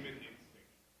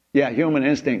 Yeah, human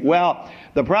instinct. Well,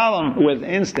 the problem with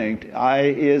instinct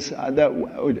is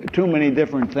that too many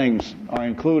different things are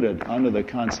included under the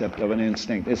concept of an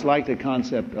instinct. It's like the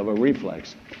concept of a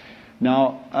reflex.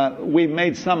 Now, we've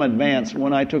made some advance.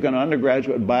 When I took an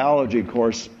undergraduate biology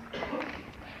course,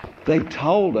 they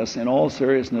told us, in all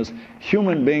seriousness,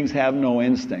 human beings have no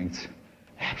instincts.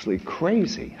 Absolutely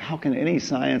crazy. How can any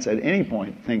science at any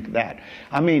point think that?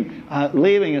 I mean,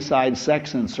 leaving aside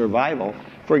sex and survival,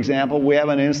 for example, we have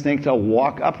an instinct to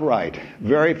walk upright.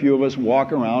 Very few of us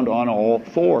walk around on all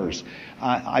fours.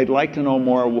 I'd like to know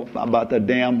more about the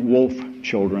damn wolf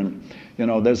children. You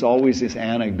know, there's always this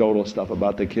anecdotal stuff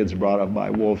about the kids brought up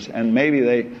by wolves, and maybe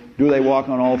do they walk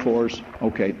on all fours?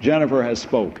 Okay, Jennifer has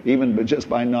spoke, even just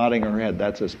by nodding her head.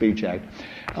 That's a speech act.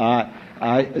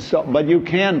 But you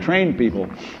can train people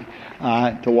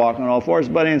to walk on all fours,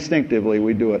 but instinctively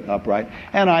we do it upright.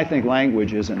 And I think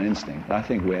language is an instinct. I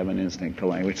think we have an instinct to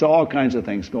language. So all kinds of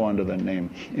things go under the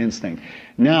name instinct.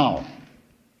 Now,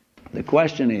 the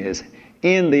question is,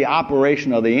 in the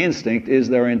operation of the instinct, is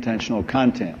there intentional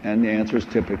content? And the answer is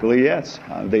typically yes.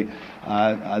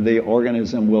 The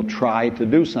organism will try to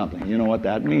do something. You know what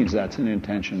that means? That's an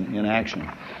intention in action.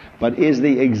 But is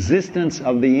the existence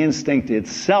of the instinct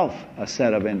itself a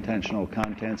set of intentional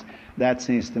contents? That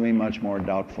seems to me much more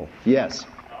doubtful. Yes? So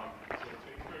take,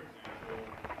 for example,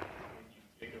 when you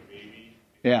take a baby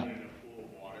Yeah. and put it in a pool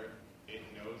of water, it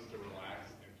knows to relax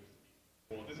and just,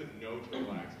 well, it doesn't know to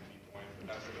relax and be buoyant,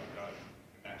 but that's what it does.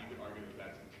 And that you could argue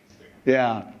that that's an instinct.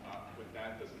 Yeah. But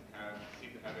that doesn't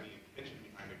seem to have any intention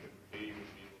behind it, because the baby would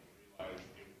be able to realize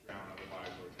it would drown otherwise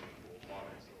or it's in a pool of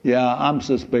water. So, Yeah, I'm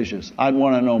suspicious. I'd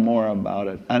want to know more about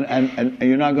it. And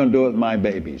you're not going to do it with my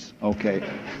babies, okay?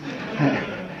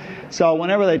 So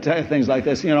whenever they tell you things like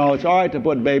this, you know, it's all right to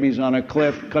put babies on a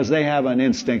cliff because they have an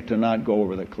instinct to not go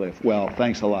over the cliff. Well,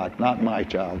 thanks a lot. Not my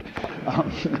child.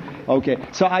 Okay,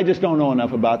 so I just don't know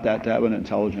enough about that to have an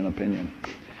intelligent opinion.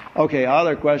 Okay,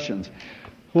 other questions?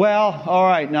 Well, all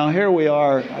right, now here we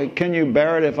are. Can you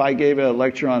bear it if I gave a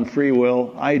lecture on free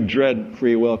will? I dread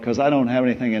free will because I don't have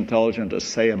anything intelligent to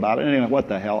say about it. Anyway, what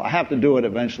the hell? I have to do it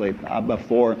eventually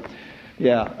before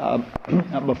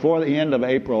the end of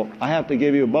April. I have to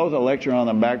give you both a lecture on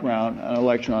the background and a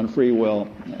lecture on free will.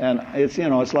 And it's, you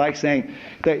know, it's like saying,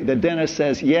 the dentist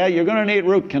says, yeah, you're going to need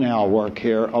root canal work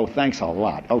here. Oh, thanks a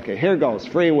lot. Okay, here goes,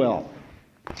 free will.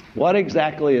 What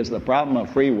exactly is the problem of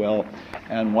free will,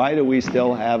 and why do we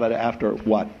still have it after,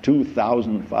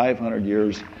 2,500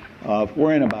 years of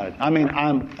worrying about it? I mean,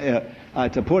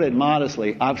 to put it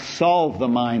modestly, I've solved the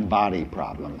mind-body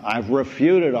problem. I've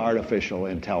refuted artificial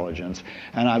intelligence,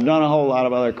 and I've done a whole lot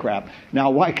of other crap. Now,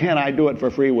 why can't I do it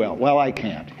for free will? Well, I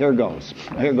can't. Here goes.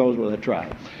 Here goes with a try.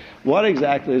 What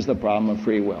exactly is the problem of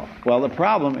free will? Well, the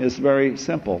problem is very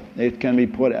simple. It can be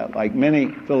put out, like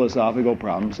many philosophical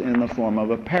problems, in the form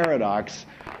of a paradox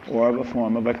or of a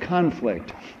form of a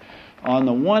conflict. On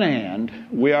the one hand,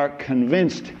 we are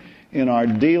convinced in our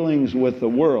dealings with the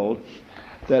world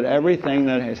that everything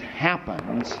that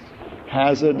happens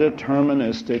has a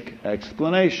deterministic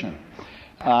explanation.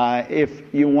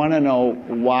 If you want to know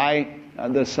why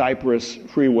the Cypress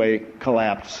freeway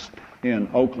collapsed in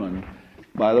Oakland,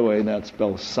 by the way, that's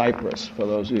spelled Cyprus, for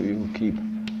those of you who keep...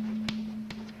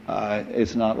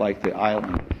 it's not like the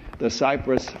island. The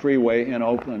Cypress freeway in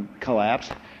Oakland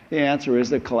collapsed. The answer is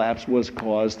the collapse was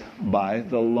caused by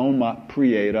the Loma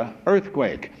Prieta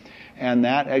earthquake. And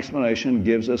that explanation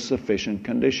gives a sufficient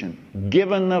condition.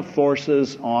 Given the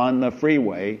forces on the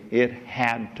freeway, it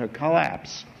had to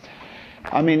collapse.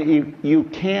 I mean, you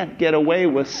can't get away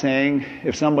with saying,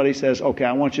 if somebody says, okay,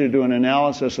 I want you to do an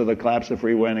analysis of the collapse of the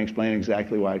freeway and explain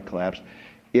exactly why it collapsed,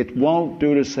 it won't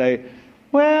do to say,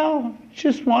 well, it's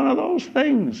just one of those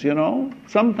things, you know.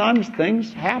 Sometimes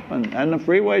things happen, and the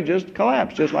freeway just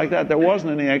collapsed, just like that. There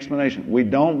wasn't any explanation. We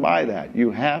don't buy that.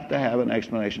 You have to have an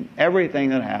explanation. Everything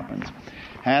that happens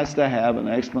has to have an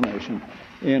explanation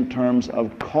in terms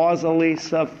of causally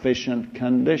sufficient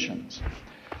conditions.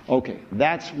 Okay,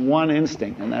 that's one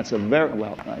instinct, and that's a very,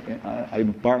 well,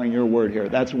 I'm borrowing your word here.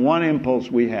 That's one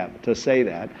impulse we have, to say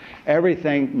that.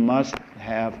 Everything must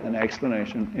have an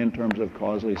explanation in terms of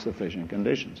causally sufficient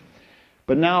conditions.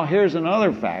 But now here's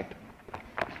another fact.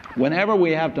 Whenever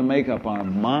we have to make up our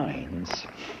minds,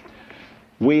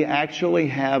 we actually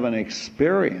have an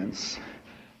experience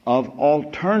of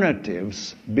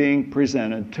alternatives being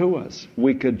presented to us.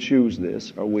 We could choose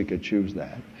this or we could choose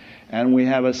that. And we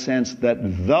have a sense that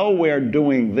though we're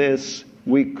doing this,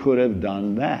 we could have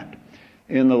done that.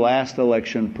 In the last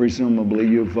election, presumably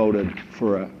you voted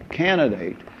for a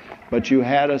candidate, but you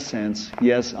had a sense,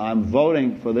 yes, I'm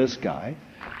voting for this guy,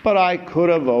 but I could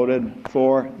have voted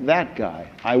for that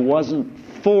guy. I wasn't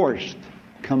forced,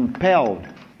 compelled,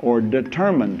 or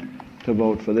determined to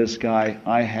vote for this guy.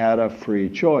 I had a free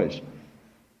choice.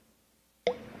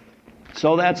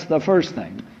 So that's the first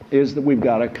thing, is that we've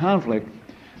got a conflict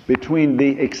between the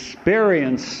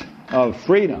experience of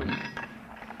freedom,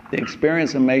 the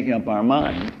experience of making up our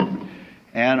mind,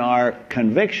 and our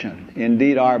conviction,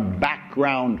 indeed our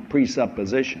background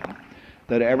presupposition,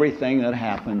 that everything that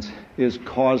happens is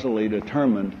causally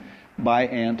determined by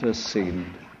antecedent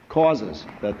causes,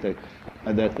 that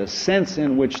the sense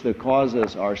in which the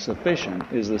causes are sufficient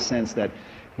is the sense that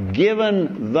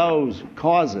given those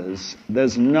causes,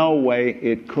 there's no way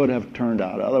it could have turned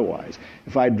out otherwise.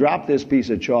 If I drop this piece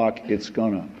of chalk, it's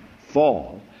going to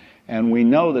fall. And we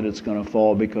know that it's going to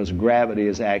fall because gravity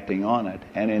is acting on it.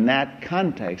 And in that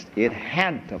context, it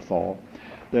had to fall.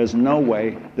 There's no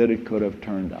way that it could have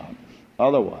turned out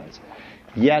otherwise.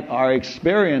 Yet our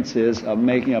experiences of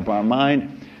making up our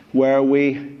mind, where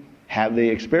we have the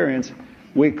experience,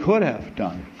 we could have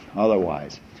done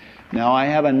otherwise. Now, I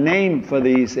have a name for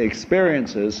these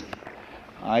experiences.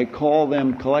 I call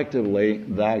them collectively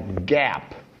the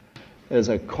gap. There's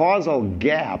a causal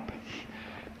gap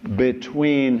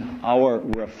between our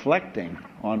reflecting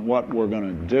on what we're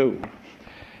going to do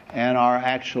and our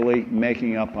actually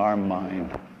making up our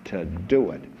mind to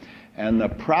do it. And the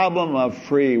problem of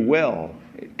free will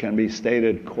can be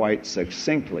stated quite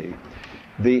succinctly.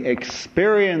 The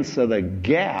experience of the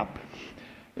gap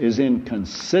is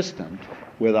inconsistent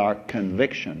with our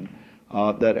conviction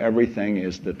that everything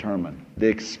is determined. The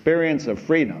experience of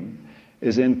freedom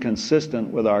is inconsistent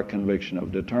with our conviction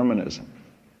of determinism.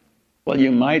 Well,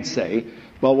 you might say,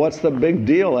 well, what's the big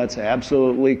deal? That's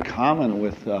absolutely common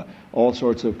with all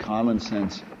sorts of common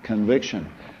sense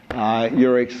conviction.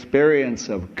 Your experience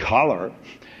of color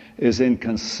is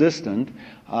inconsistent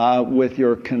with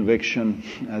your conviction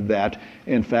that,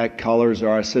 in fact, colors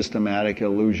are a systematic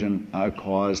illusion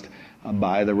caused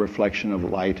by the reflection of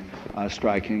light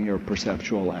striking your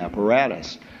perceptual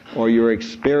apparatus. Or your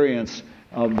experience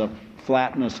of the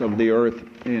flatness of the earth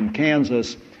in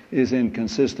Kansas is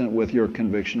inconsistent with your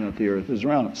conviction that the earth is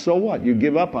round. So what? You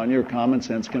give up on your common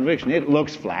sense conviction. It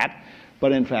looks flat,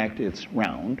 but in fact it's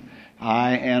round.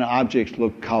 And objects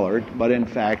look colored, but in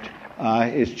fact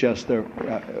it's just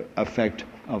the effect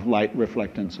of light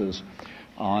reflectances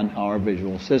on our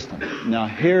visual system. Now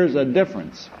here's a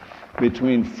difference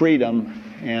between freedom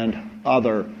and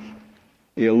other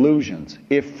illusions.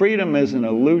 If freedom is an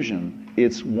illusion,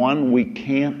 it's one we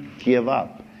can't give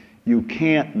up. You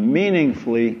can't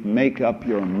meaningfully make up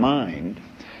your mind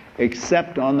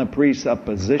except on the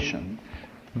presupposition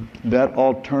that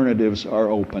alternatives are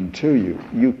open to you.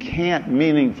 You can't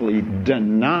meaningfully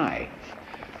deny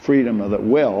freedom of the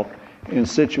will in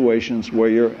situations where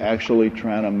you're actually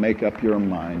trying to make up your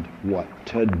mind what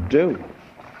to do.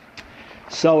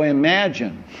 So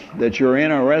imagine that you're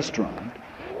in a restaurant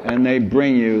and they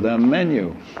bring you the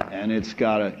menu, and it's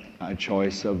got a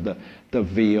choice of the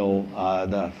veal,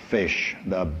 the fish,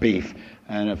 the beef,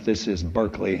 and if this is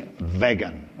Berkeley,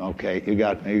 vegan. Okay, you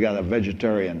got a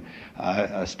vegetarian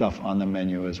stuff on the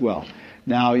menu as well.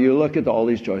 Now you look at all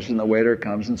these choices, and the waiter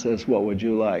comes and says, "What would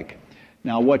you like?"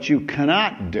 Now what you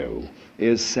cannot do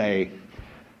is say,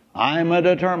 "I'm a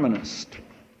determinist.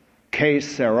 Che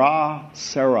sarà,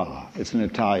 sarà." It's an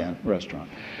Italian restaurant.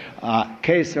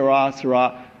 Che sarà,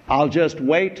 sarà. I'll just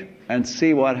wait and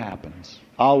see what happens.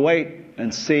 I'll wait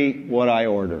and see what I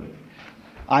order.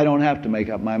 I don't have to make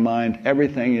up my mind.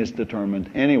 Everything is determined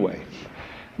anyway.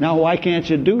 Now, why can't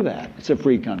you do that? It's a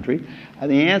free country.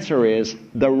 And the answer is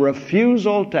the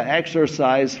refusal to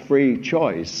exercise free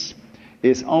choice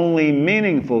is only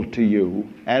meaningful to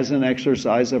you as an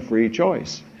exercise of free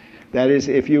choice. That is,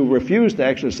 if you refuse to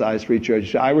exercise free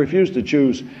choice, I refuse to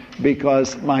choose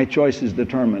because my choice is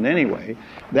determined anyway,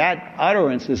 that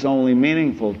utterance is only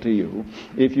meaningful to you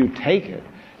if you take it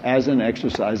as an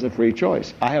exercise of free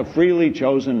choice. I have freely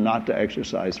chosen not to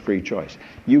exercise free choice.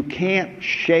 You can't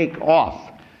shake off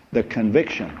the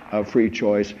conviction of free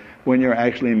choice when you're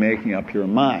actually making up your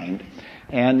mind.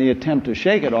 And the attempt to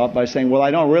shake it off by saying, well, I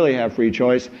don't really have free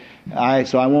choice,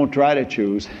 so I won't try to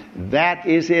choose, that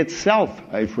is itself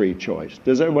a free choice.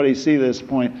 Does everybody see this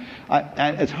point?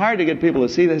 And it's hard to get people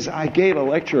to see this. I gave a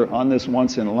lecture on this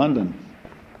once in London.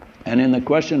 And in the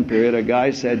question period, a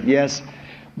guy said, yes,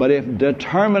 but if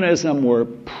determinism were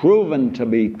proven to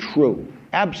be true,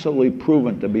 absolutely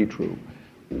proven to be true,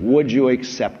 would you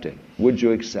accept it? Would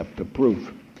you accept the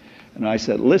proof? And I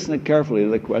said, listen carefully to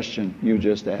the question you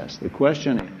just asked. The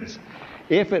question is,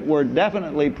 if it were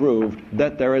definitely proved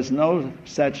that there is no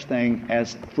such thing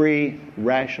as free,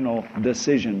 rational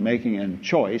decision-making and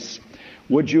choice,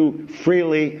 would you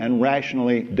freely and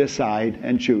rationally decide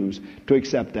and choose to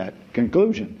accept that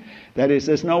conclusion? That is,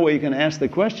 there's no way you can ask the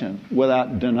question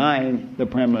without denying the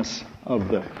premise of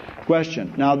the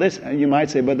question. Now, this, you might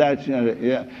say, but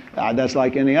that's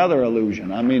like any other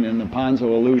illusion. I mean, in the Ponzo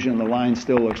illusion, the line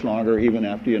still looks longer even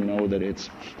after you know that it's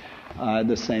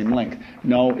the same length.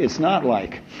 No, it's not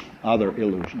like other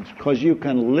illusions, because you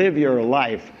can live your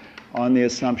life on the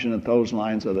assumption that those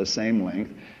lines are the same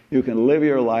length. You can live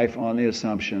your life on the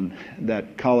assumption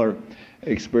that color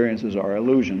experiences are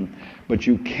illusion, but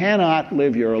you cannot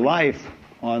live your life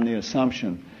on the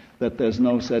assumption that there's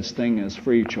no such thing as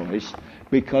free choice,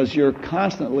 because you're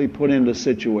constantly put into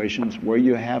situations where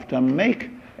you have to make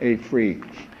a free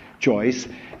choice.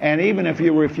 And even if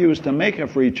you refuse to make a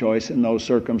free choice in those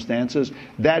circumstances,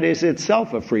 that is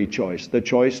itself a free choice, the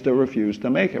choice to refuse to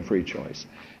make a free choice.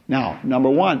 Now, number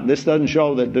one, this doesn't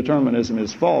show that determinism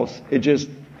is false. It just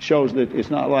shows that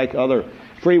it's not like other,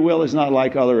 free will is not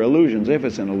like other illusions, if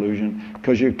it's an illusion,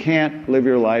 because you can't live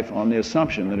your life on the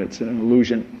assumption that it's an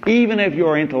illusion. Even if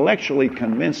you're intellectually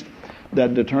convinced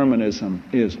that determinism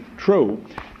is true,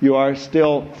 you are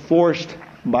still forced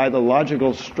by the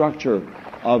logical structure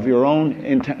of your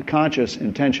own conscious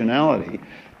intentionality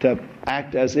to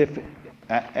act as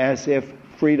if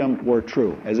freedom were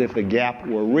true, as if the gap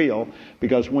were real,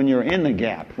 because when you're in the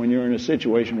gap, when you're in a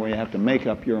situation where you have to make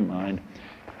up your mind,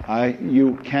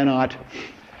 you cannot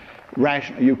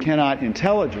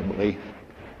intelligibly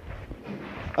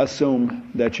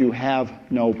assume that you have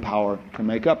no power to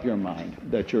make up your mind,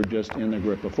 that you're just in the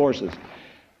grip of forces.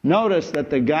 Notice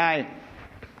that the guy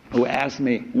who asked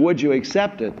me, would you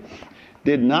accept it,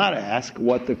 did not ask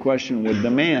what the question would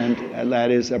demand, and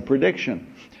that is a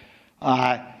prediction.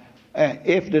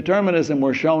 If determinism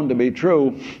were shown to be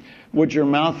true, would your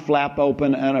mouth flap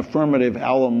open and affirmative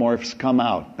allomorphs come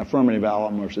out? Affirmative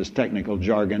allomorphs is technical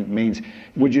jargon. Means,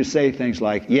 would you say things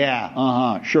like,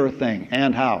 yeah, sure thing,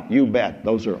 and how, you bet.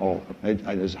 Those are all,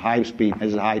 there's high speed,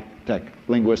 there's high-tech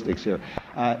linguistics here.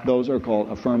 Those are called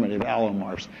affirmative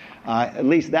allomorphs. At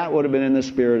least that would have been in the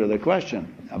spirit of the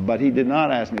question. But he did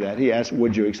not ask me that. He asked,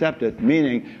 would you accept it?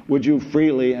 Meaning, would you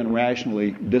freely and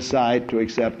rationally decide to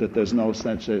accept that there's no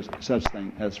such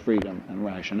thing as freedom and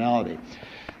rationality?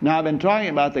 Now, I've been talking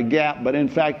about the gap, but in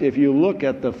fact, if you look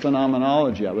at the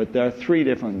phenomenology of it, there are three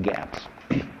different gaps.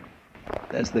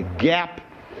 There's the gap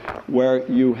where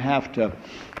you have to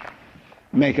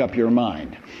make up your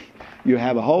mind. You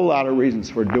have a whole lot of reasons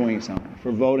for doing something,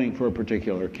 for voting for a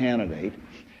particular candidate,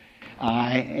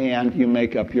 and you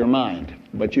make up your mind.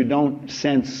 But you don't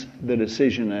sense the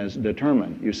decision as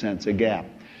determined. You sense a gap.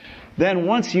 Then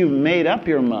once you've made up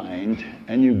your mind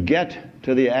and you get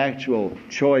to the actual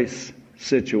choice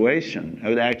situation,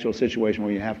 or the actual situation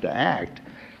where you have to act,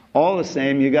 all the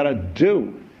same, you got to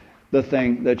do the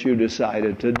thing that you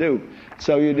decided to do.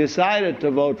 So you decided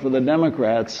to vote for the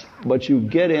Democrats, but you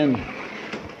get in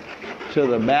to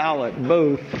the ballot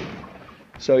booth,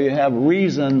 so you have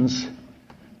reasons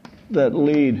that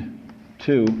lead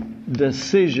to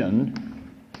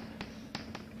decision,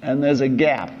 and there's a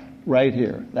gap right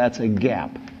here. That's a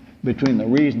gap between the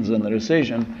reasons and the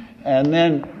decision, and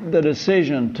then the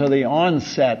decision to the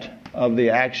onset of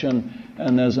the action,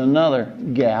 and there's another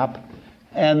gap.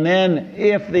 And then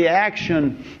if the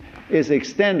action is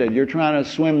extended, you're trying to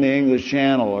swim the English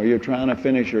Channel or you're trying to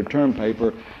finish your term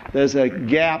paper, there's a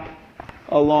gap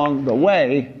along the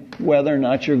way whether or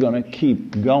not you're going to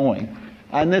keep going.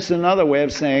 And this is another way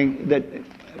of saying that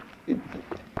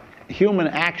human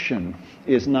action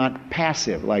is not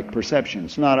passive like perception.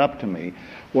 It's not up to me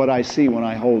what I see when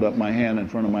I hold up my hand in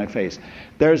front of my face.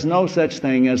 There's no such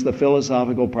thing as the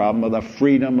philosophical problem of the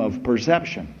freedom of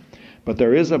perception. But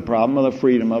there is a problem of the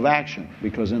freedom of action,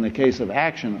 because in the case of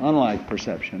action, unlike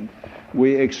perception,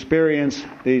 we experience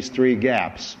these three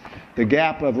gaps. The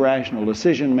gap of rational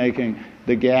decision making,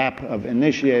 the gap of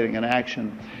initiating an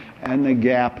action, and the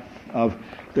gap of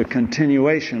the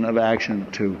continuation of action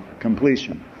to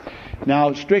completion.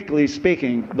 Now, strictly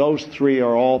speaking, those three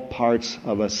are all parts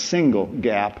of a single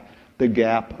gap, the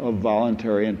gap of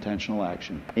voluntary intentional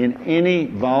action. In any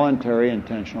voluntary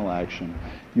intentional action,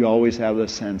 you always have the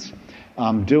sense,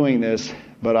 I'm doing this,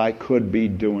 but I could be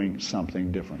doing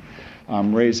something different.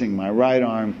 I'm raising my right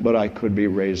arm, but I could be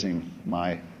raising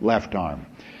my left arm.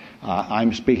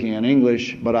 I'm speaking in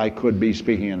English, but I could be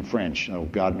speaking in French. Oh,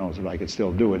 God knows if I could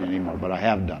still do it anymore, but I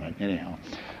have done it anyhow.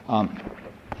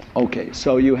 Okay,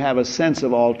 so you have a sense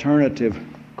of alternative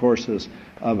courses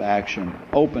of action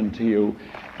open to you,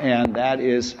 and that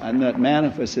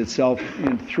manifests itself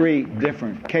in three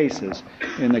different cases.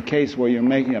 In the case where you're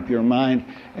making up your mind,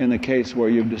 in the case where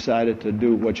you've decided to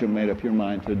do what you've made up your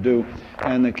mind to do,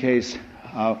 and the case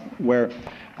where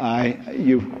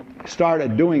you've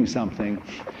started doing something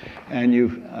and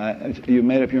you've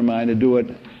made up your mind to do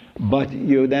it, but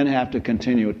you then have to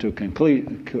continue to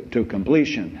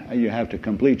completion. You have to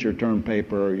complete your term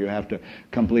paper, or you have to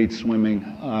complete swimming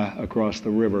across the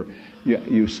river.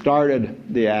 You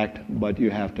started the act, but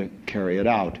you have to carry it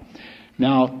out.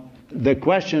 Now, the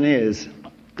question is,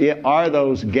 are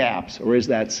those gaps, or is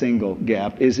that single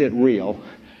gap, is it real,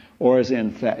 or is it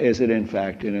in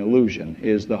fact an illusion?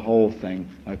 Is the whole thing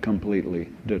completely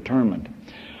determined?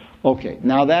 Okay,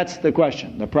 now that's the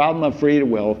question. The problem of free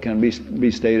will can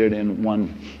be stated in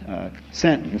one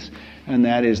sentence, and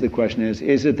that is, the question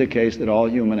is it the case that all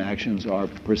human actions are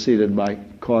preceded by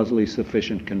causally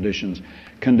sufficient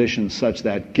conditions such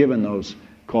that, given those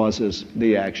causes,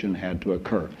 the action had to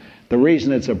occur? The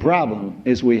reason it's a problem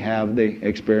is we have the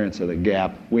experience of the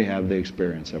gap, we have the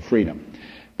experience of freedom.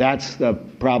 That's the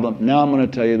problem. Now I'm going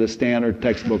to tell you the standard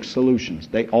textbook solutions.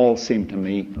 They all seem to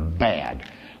me bad.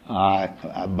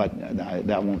 But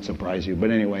that won't surprise you. But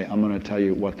anyway, I'm going to tell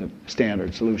you what the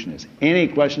standard solution is. Any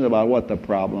questions about what the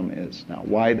problem is? Now,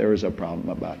 why there is a problem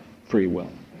about free will?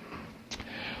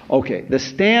 Okay, the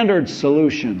standard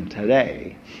solution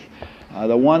today,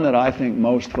 the one that I think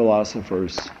most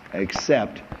philosophers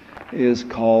accept, is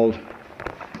called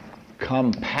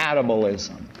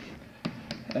compatibilism.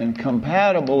 And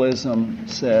compatibilism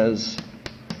says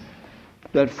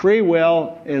that free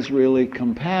will is really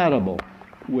compatible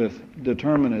with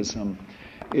determinism.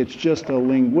 It's just a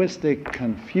linguistic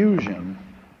confusion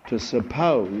to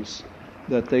suppose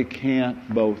that they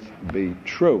can't both be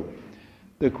true.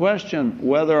 The question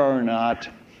whether or not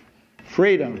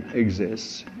freedom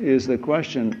exists is the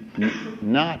question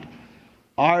not,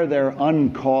 are there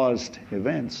uncaused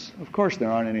events? Of course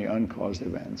there aren't any uncaused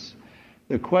events.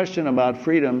 The question about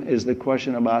freedom is the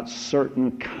question about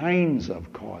certain kinds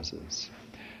of causes.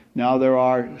 Now, there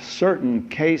are certain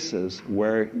cases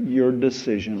where your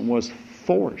decision was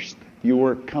forced. You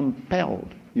were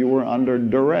compelled. You were under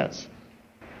duress.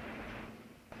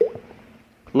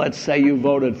 Let's say you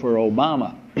voted for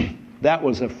Obama. That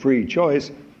was a free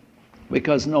choice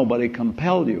because nobody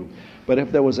compelled you. But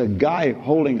if there was a guy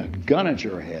holding a gun at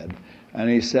your head and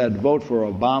he said, vote for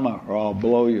Obama or I'll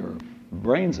blow your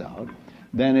brains out,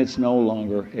 then it's no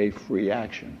longer a free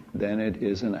action. Then it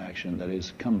is an action that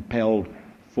is compelled,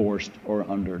 forced, or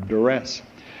under duress.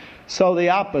 So the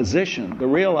opposition, the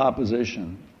real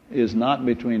opposition, is not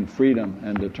between freedom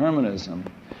and determinism,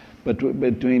 but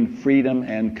between freedom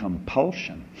and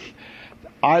compulsion.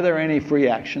 Are there any free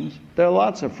actions? There are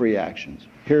lots of free actions.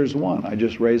 Here's one. I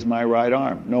just raised my right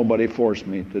arm. Nobody forced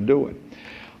me to do it.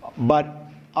 But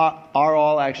are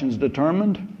all actions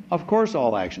determined? Of course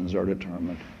all actions are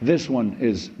determined. This one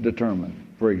is determined,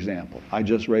 for example. I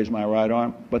just raised my right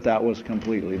arm, but that was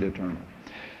completely determined.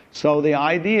 So the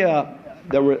idea,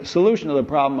 the solution to the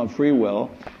problem of free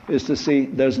will is to see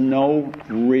there's no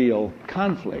real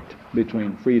conflict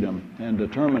between freedom and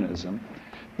determinism.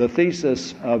 The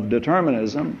thesis of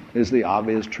determinism is the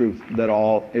obvious truth that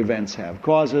all events have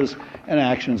causes and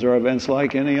actions are events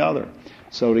like any other.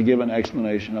 So to give an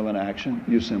explanation of an action,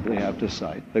 you simply have to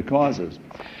cite the causes.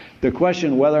 The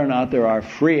question whether or not there are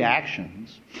free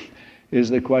actions is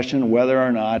the question whether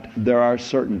or not there are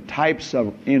certain types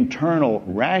of internal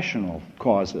rational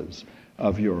causes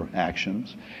of your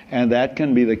actions. And that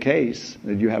can be the case,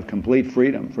 that you have complete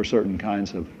freedom for certain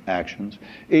kinds of actions,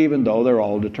 even though they're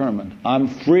all determined. I'm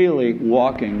freely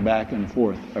walking back and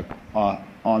forth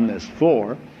on this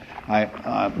floor.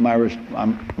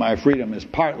 My freedom is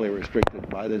partly restricted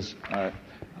by this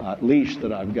leash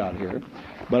that I've got here,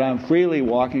 but I'm freely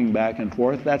walking back and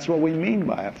forth. That's what we mean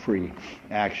by a free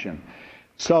action.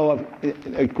 So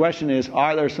the question is,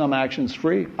 are there some actions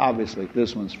free? Obviously,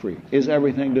 this one's free. Is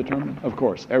everything determined? Of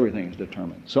course, everything is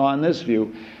determined. So on this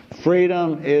view,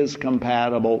 freedom is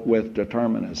compatible with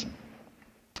determinism.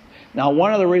 Now,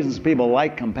 one of the reasons people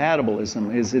like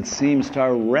compatibilism is it seems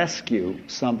to rescue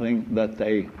something that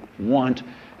they want,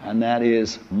 and that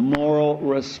is moral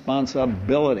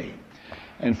responsibility.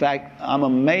 In fact, I'm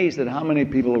amazed at how many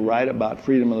people who write about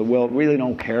freedom of the will really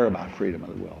don't care about freedom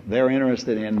of the will. They're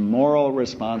interested in moral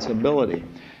responsibility.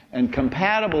 And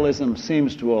compatibilism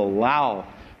seems to allow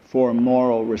for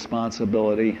moral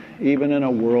responsibility, even in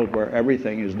a world where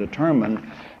everything is determined,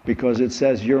 because it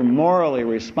says you're morally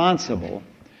responsible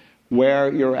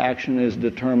where your action is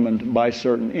determined by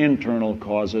certain internal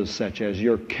causes, such as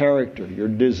your character, your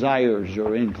desires,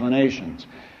 your inclinations.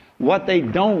 What they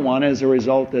don't want is a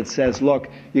result that says, look,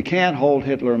 you can't hold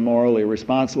Hitler morally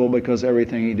responsible because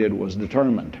everything he did was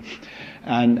determined.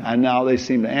 And now they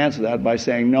seem to answer that by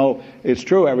saying, no, it's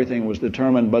true everything was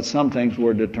determined, but some things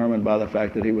were determined by the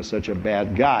fact that he was such a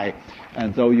bad guy.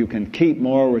 And though you can keep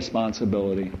moral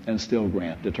responsibility and still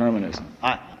grant determinism.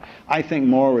 I think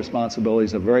moral responsibility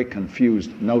is a very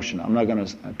confused notion. I'm not going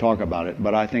to talk about it,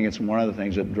 but I think it's one of the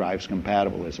things that drives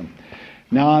compatibilism.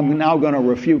 Now, I'm now going to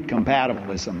refute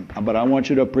compatibilism, but I want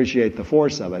you to appreciate the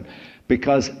force of it,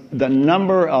 because the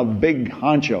number of big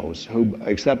honchos who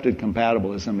accepted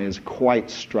compatibilism is quite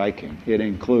striking. It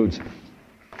includes,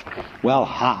 well,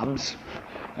 Hobbes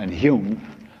and Hume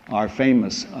are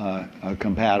famous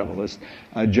compatibilists,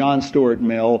 John Stuart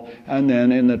Mill, and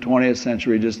then in the 20th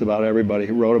century, just about everybody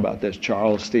who wrote about this,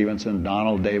 Charles Stevenson,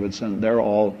 Donald Davidson, they're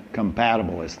all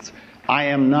compatibilists. I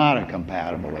am not a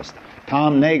compatibilist.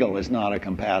 Tom Nagel is not a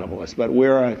compatibilist, but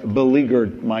we're a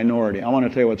beleaguered minority. I want to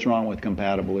tell you what's wrong with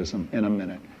compatibilism in a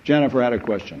minute. Jennifer had a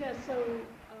question. Yeah, so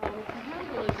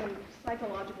compatibilism,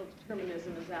 psychological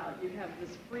determinism is out. You have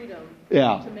this freedom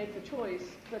to make the choice,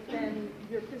 but then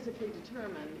you're physically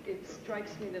determined. It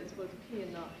strikes me that it's both P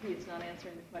and not P. It's not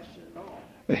answering the question at all.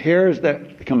 Here's the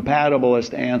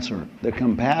compatibilist answer. The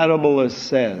compatibilist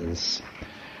says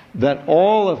that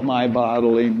all of my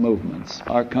bodily movements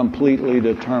are completely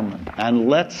determined. And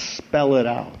let's spell it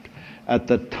out. At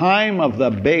the time of the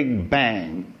Big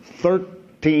Bang,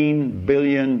 13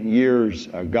 billion years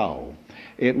ago,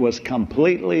 it was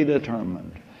completely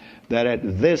determined that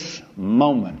at this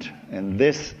moment, in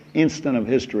this instant of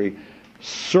history,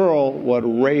 Searle would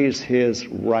raise his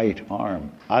right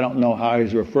arm. I don't know how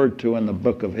he's referred to in the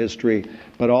book of history,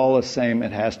 but all the same,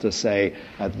 it has to say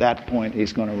at that point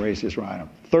he's going to raise his right arm.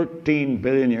 13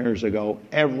 billion years ago,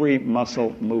 every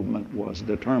muscle movement was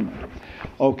determined.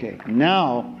 Okay,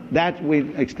 now that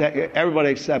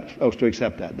everybody supposed to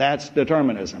accept that. That's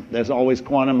determinism. There's always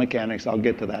quantum mechanics. I'll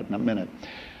get to that in a minute.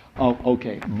 Oh,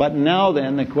 okay, but now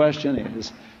then the question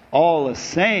is, all the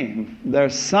same,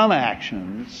 there's some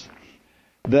actions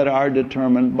that are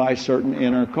determined by certain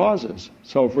inner causes.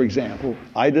 So, for example,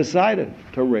 I decided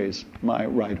to raise my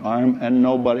right arm, and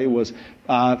nobody was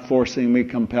forcing me,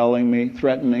 compelling me,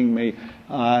 threatening me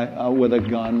with a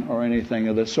gun or anything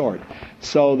of the sort.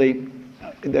 So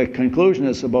the conclusion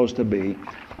is supposed to be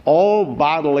all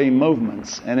bodily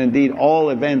movements, and indeed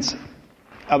all events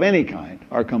of any kind,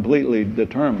 are completely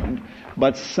determined,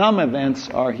 but some events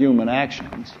are human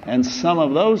actions, and some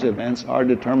of those events are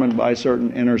determined by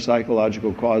certain inner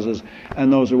psychological causes,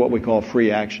 and those are what we call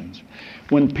free actions.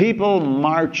 When people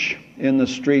march in the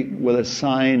street with a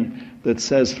sign that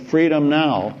says freedom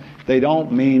now, they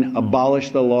don't mean abolish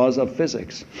the laws of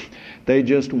physics. They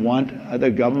just want the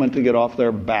government to get off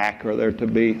their back, or there to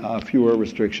be fewer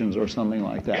restrictions or something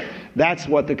like that. That's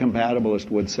what the compatibilist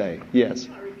would say. Yes?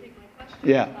 I repeat my question.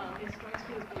 Yeah. It strikes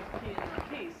me as both P and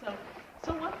not P.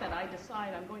 So what then? I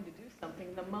decide I'm going to do something.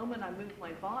 The moment I move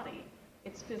my body,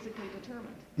 it's physically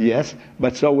determined. Yes,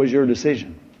 but so was your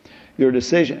decision. Your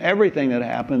decision, everything that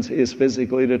happens is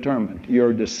physically determined.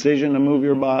 Your decision to move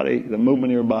your body, the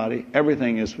movement of your body,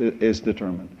 everything is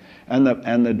determined.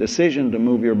 And the decision to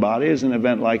move your body is an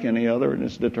event like any other, and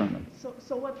it's determined.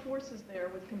 So what force is there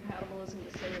with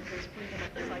compatibilism to say that there's freedom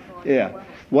at the psychological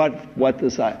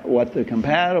level? What the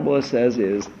compatibilist says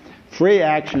is free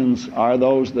actions are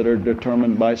those that are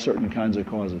determined by certain kinds of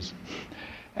causes.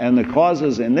 And the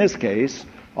causes in this case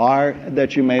are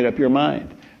that you made up your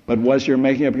mind. But was your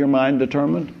making up your mind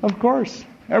determined? Of course.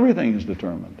 Everything is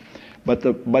determined.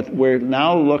 But we're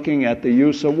now looking at the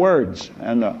use of words.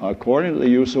 And according to the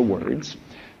use of words,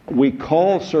 we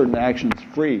call certain actions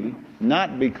free,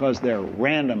 not because they're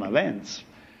random events,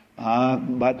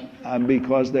 but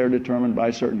because they're determined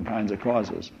by certain kinds of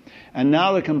causes. And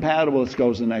now the compatibilist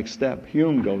goes the next step.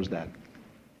 Hume goes that.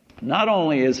 Not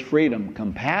only is freedom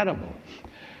compatible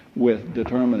with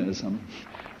determinism,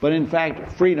 but in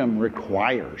fact, freedom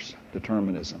requires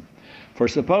determinism. For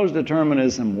suppose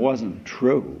determinism wasn't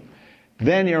true,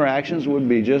 then your actions would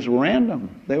be just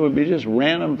random. They would be just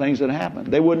random things that happen.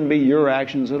 They wouldn't be your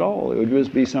actions at all. It would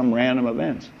just be some random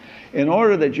events. In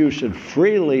order that you should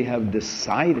freely have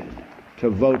decided to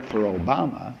vote for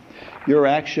Obama, your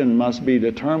action must be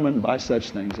determined by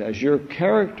such things as your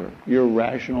character, your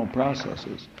rational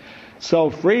processes.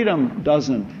 So freedom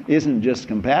isn't just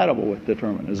compatible with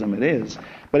determinism, it is.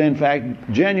 But in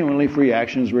fact, genuinely free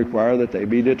actions require that they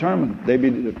be determined. They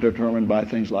be determined by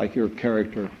things like your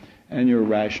character and your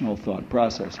rational thought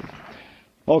processes.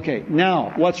 Okay,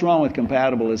 now, what's wrong with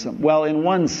compatibilism? Well, in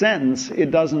one sentence, it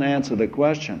doesn't answer the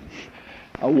question.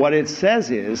 What it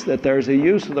says is that there's a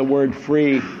use of the word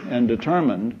free and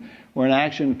determined where an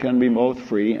action can be both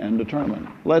free and determined.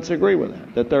 Let's agree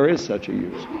with that there is such a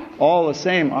use. All the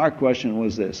same, our question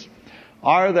was this.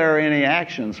 Are there any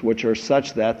actions which are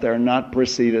such that they're not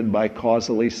preceded by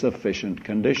causally sufficient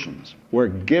conditions? Where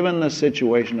given the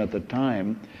situation at the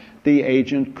time, the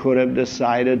agent could have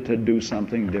decided to do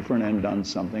something different and done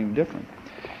something different.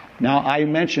 Now,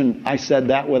 I said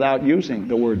that without using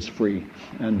the words free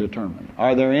and determined.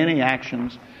 Are there any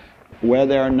actions where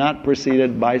they are not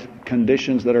preceded by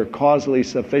conditions that are causally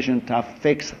sufficient to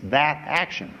fix that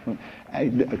action?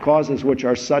 Causes which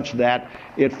are such that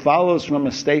it follows from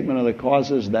a statement of the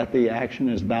causes that the action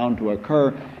is bound to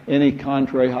occur. Any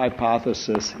contrary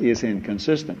hypothesis is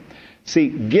inconsistent. See,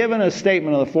 given a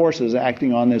statement of the forces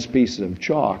acting on this piece of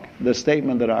chalk, the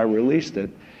statement that I released it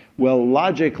will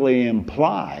logically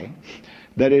imply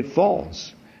that it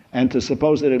falls. And to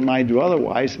suppose that it might do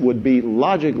otherwise would be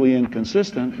logically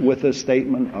inconsistent with the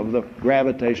statement of the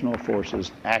gravitational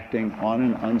forces acting on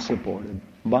an unsupported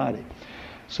body.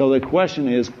 So the question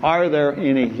is, are there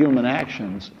any human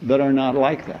actions that are not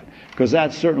like that? Because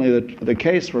that's certainly the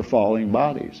case for falling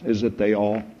bodies, is that they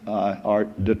all are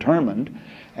determined,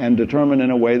 and determined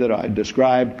in a way that I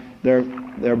described.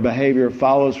 Their behavior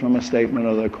follows from a statement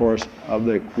of the course of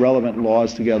the relevant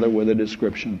laws together with a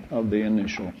description of the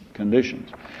initial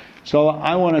conditions. So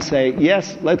I want to say,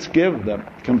 yes, let's give the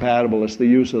compatibilists the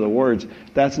use of the words.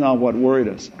 That's not what worried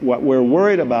us. What we're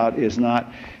worried about is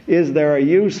there a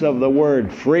use of the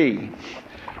word free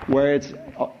where it's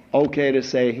okay to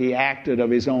say he acted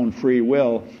of his own free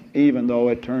will, even though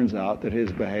it turns out that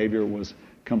his behavior was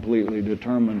completely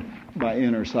determined by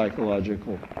inner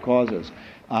psychological causes.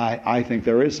 I think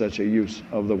there is such a use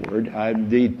of the word.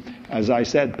 Indeed, as I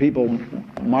said, people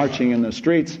marching in the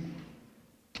streets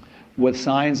with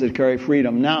signs that carry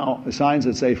freedom now, signs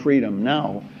that say freedom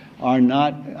now, are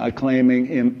not claiming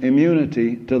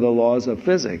immunity to the laws of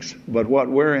physics. But what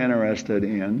we're interested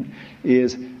in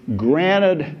is,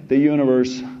 granted the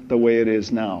universe the way it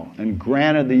is now, and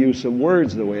granted the use of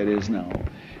words the way it is now,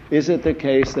 is it the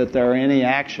case that there are any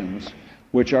actions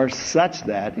which are such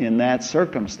that in that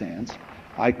circumstance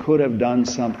I could have done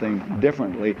something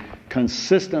differently,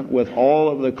 consistent with all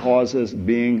of the causes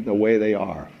being the way they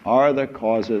are? Are the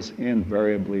causes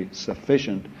invariably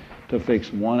sufficient to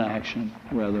fix one action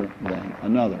rather than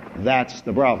another? That's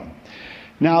the problem.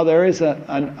 Now, there is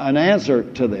an answer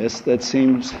to this that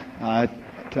seems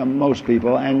to most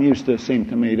people, and used to seem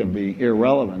to me to be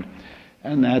irrelevant,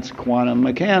 and that's quantum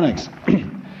mechanics.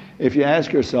 If you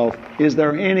ask yourself, is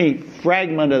there any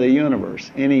fragment of the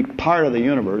universe, any part of the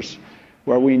universe,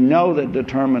 where we know that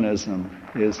determinism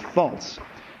is false?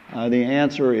 The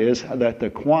answer is that at the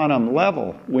quantum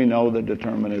level, we know that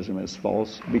determinism is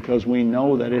false, because we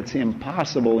know that it's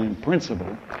impossible in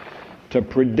principle to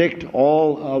predict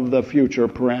all of the future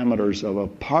parameters of a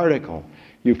particle.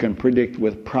 You can predict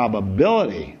with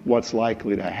probability what's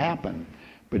likely to happen,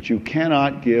 but you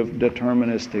cannot give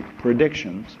deterministic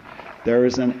predictions. There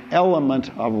is an element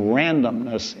of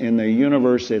randomness in the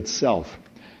universe itself.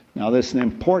 Now, this is an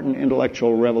important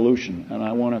intellectual revolution, and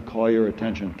I want to call your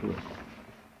attention to it.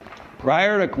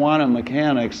 Prior to quantum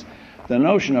mechanics, the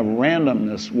notion of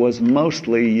randomness was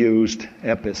mostly used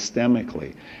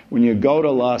epistemically. When you go to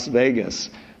Las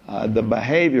Vegas, the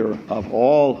behavior of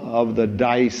all of the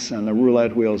dice and the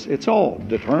roulette wheels, it's all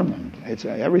determined.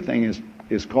 Everything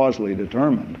is causally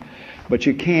determined. But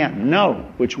you can't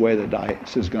know which way the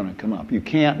dice is going to come up. You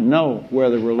can't know where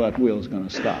the roulette wheel is going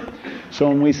to stop. So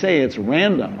when we say it's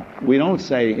random, we don't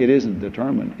say it isn't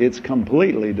determined. It's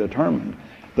completely determined.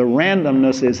 The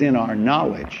randomness is in our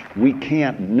knowledge. We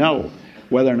can't know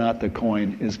whether or not the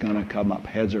coin is going to come up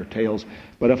heads or tails.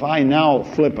 But if I now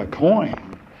flip a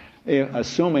coin,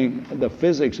 assuming the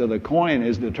physics of the coin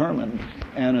is determined,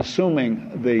 and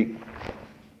assuming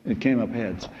it came up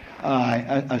heads.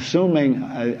 Assuming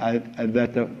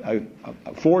that the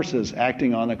forces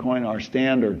acting on the coin are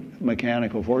standard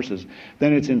mechanical forces,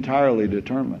 then it's entirely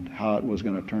determined how it was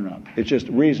going to turn out. It's just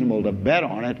reasonable to bet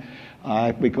on it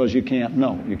because you can't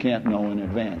know. You can't know in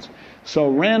advance.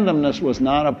 So randomness was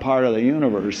not a part of the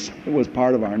universe. It was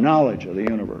part of our knowledge of the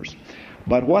universe.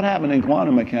 But what happened in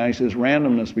quantum mechanics is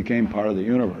randomness became part of the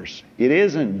universe. It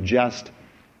isn't just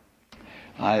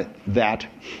that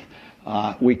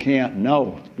we can't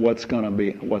know what's going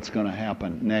to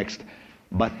happen next,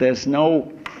 but there's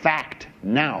no fact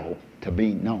now to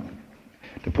be known.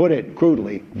 To put it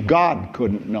crudely, God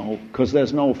couldn't know because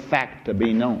there's no fact to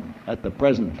be known at the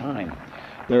present time.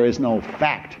 There is no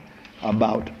fact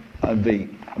about the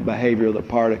behavior of the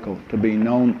particle to be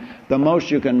known. The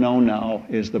most you can know now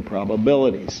is the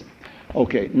probabilities.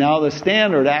 Okay, now the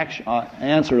standard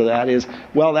answer to that is,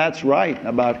 well, that's right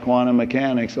about quantum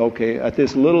mechanics. Okay, at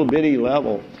this little bitty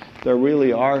level, there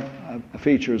really are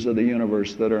features of the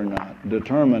universe that are not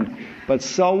determined. But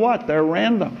so what? They're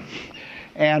random.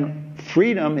 And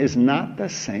freedom is not the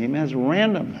same as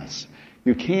randomness.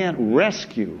 You can't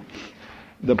rescue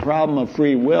the problem of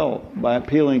free will by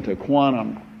appealing to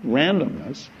quantum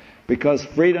randomness, because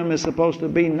freedom is supposed to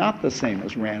be not the same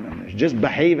as randomness. Just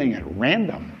behaving at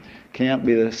random can't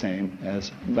be the same as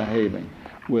behaving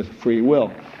with free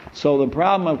will. So the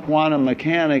problem of quantum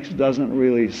mechanics doesn't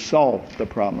really solve the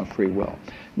problem of free will.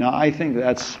 Now, I think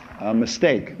that's a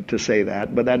mistake to say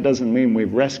that, but that doesn't mean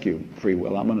we've rescued free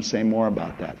will. I'm going to say more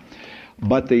about that.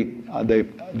 But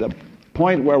the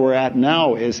point where we're at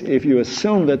now is, if you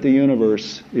assume that the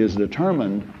universe is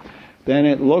determined, then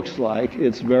it looks like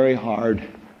it's very hard,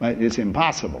 it's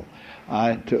impossible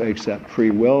to accept free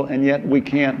will, and yet we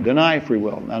can't deny free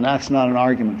will. Now, that's not an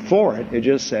argument for it. It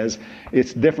just says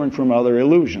it's different from other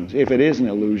illusions. If it is an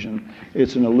illusion,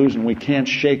 it's an illusion we can't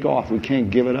shake off. We can't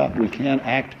give it up. We can't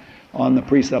act on the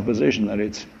presupposition that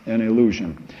it's an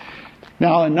illusion.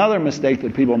 Now, another mistake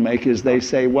that people make is they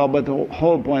say, well, but the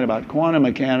whole point about quantum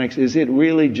mechanics is it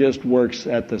really just works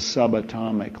at the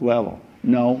subatomic level.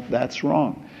 No, that's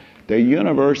wrong. The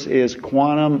universe is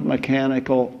quantum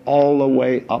mechanical all the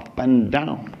way up and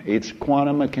down. It's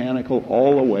quantum mechanical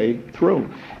all the way through.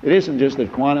 It isn't just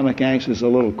that quantum mechanics is a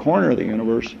little corner of the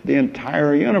universe. The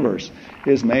entire universe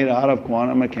is made out of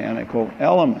quantum mechanical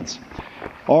elements.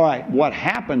 All right, what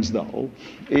happens, though,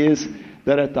 is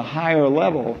that at the higher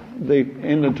level, the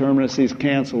indeterminacies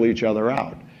cancel each other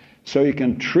out. So you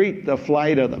can treat the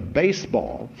flight of the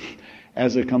baseball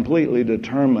as a completely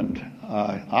determined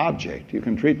object. You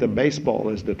can treat the baseball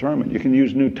as determined. You can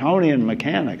use Newtonian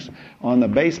mechanics on the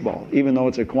baseball, even though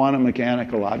it's a quantum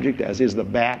mechanical object, as is the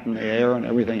bat and the air and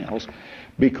everything else,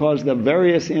 because the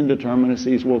various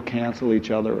indeterminacies will cancel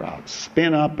each other out.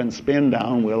 Spin up and spin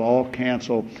down will all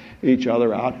cancel each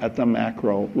other out at the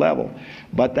macro level.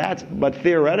 But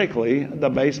theoretically, the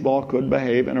baseball could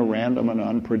behave in a random and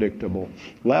unpredictable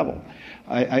level.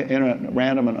 In a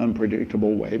random and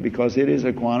unpredictable way, because it is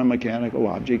a quantum mechanical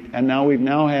object, and we've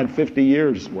had 50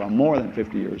 years, well, more than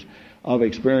 50 years of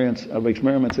experiments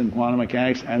in quantum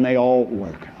mechanics, and they all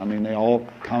work. I mean, they all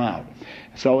come out.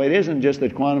 So it isn't just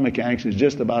that quantum mechanics is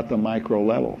just about the micro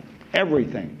level.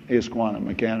 Everything is quantum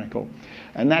mechanical,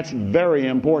 and that's very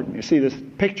important. You see, this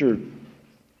picture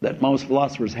that most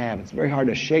philosophers have, it's very hard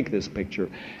to shake this picture,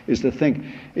 is to think,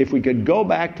 if we could go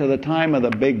back to the time of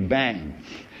the Big Bang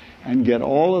and get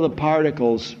all of the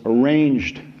particles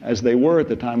arranged as they were at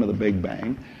the time of the Big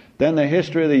Bang, then the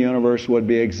history of the universe would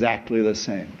be exactly the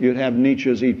same. You'd have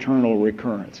Nietzsche's eternal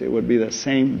recurrence. It would be the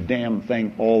same damn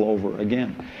thing all over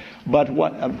again. But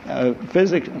what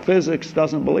physics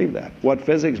doesn't believe that. What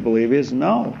physics believe is,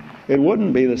 no, it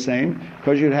wouldn't be the same,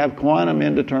 because you'd have quantum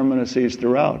indeterminacies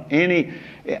throughout.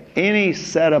 Any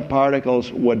set of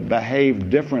particles would behave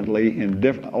differently in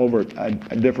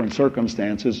different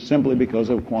circumstances simply because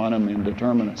of quantum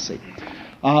indeterminacy.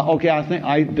 Okay, I think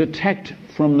I detect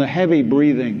from the heavy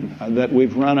breathing that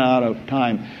we've run out of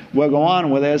time. We'll go on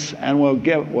with this, and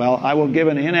I will give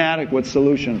an inadequate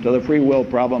solution to the free will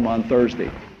problem on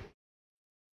Thursday.